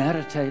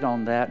meditate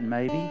on that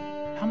maybe.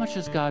 How much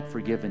has God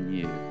forgiven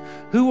you?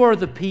 Who are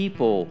the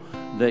people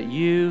that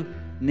you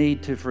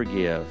need to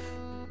forgive?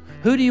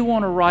 Who do you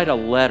want to write a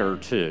letter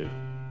to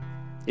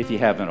if you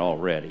haven't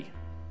already?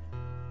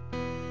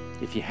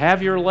 If you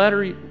have your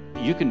letter,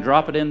 you can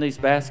drop it in these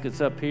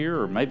baskets up here,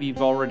 or maybe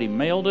you've already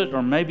mailed it,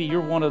 or maybe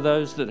you're one of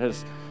those that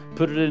has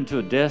put it into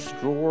a desk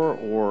drawer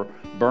or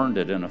burned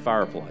it in a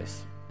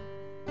fireplace.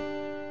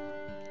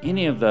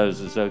 Any of those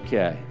is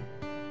okay.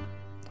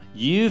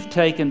 You've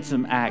taken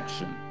some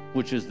action,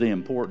 which is the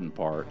important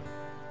part,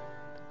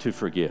 to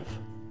forgive.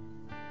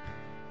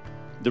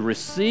 The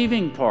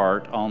receiving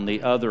part on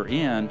the other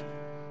end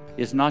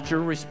is not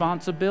your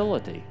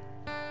responsibility.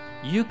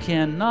 You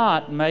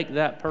cannot make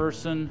that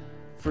person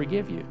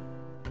forgive you.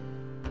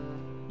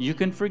 You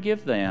can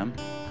forgive them,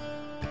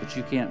 but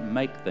you can't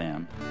make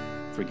them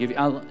forgive you.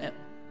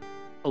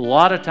 A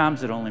lot of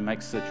times it only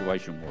makes the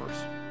situation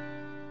worse.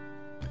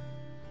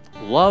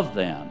 Love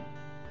them.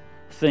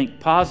 Think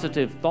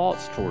positive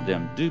thoughts toward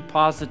them. Do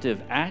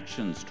positive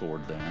actions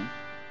toward them.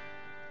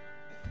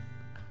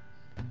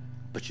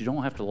 But you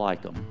don't have to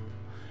like them.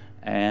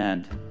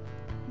 And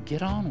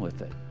get on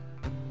with it.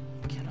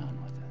 Get on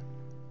with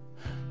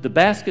it. The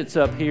baskets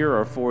up here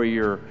are for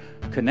your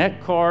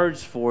connect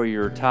cards, for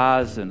your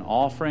tithes and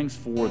offerings,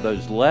 for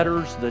those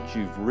letters that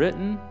you've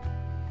written.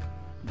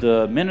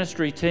 The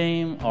ministry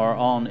team are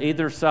on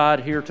either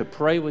side here to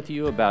pray with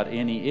you about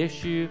any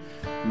issue.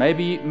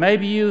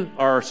 Maybe you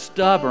are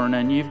stubborn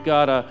and you've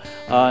got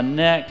a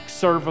neck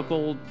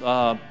cervical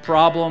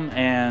problem,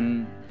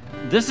 and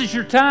this is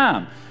your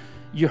time.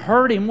 You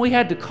heard him. We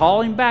had to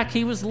call him back.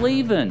 He was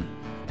leaving.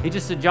 He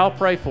just said, y'all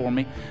pray for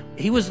me.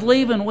 He was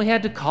leaving. We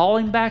had to call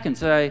him back and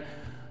say,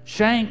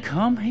 Shane,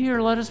 come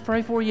here. Let us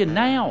pray for you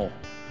now.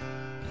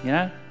 You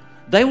know?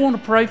 They want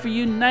to pray for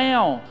you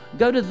now.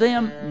 Go to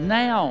them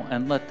now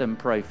and let them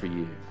pray for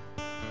you.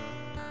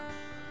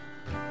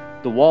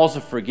 The walls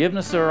of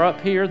forgiveness are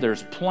up here.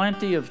 There's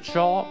plenty of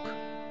chalk.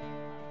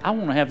 I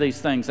want to have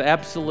these things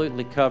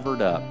absolutely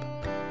covered up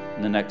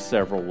in the next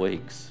several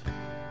weeks.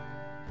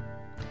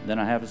 Then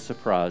I have a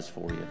surprise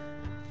for you.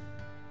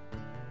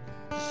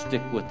 Just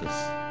stick with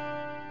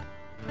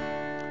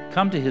us.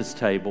 Come to his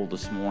table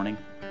this morning.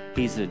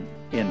 He's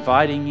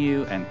inviting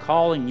you and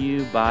calling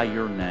you by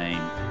your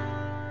name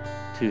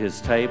to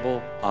his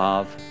table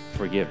of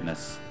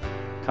forgiveness.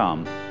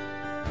 Come.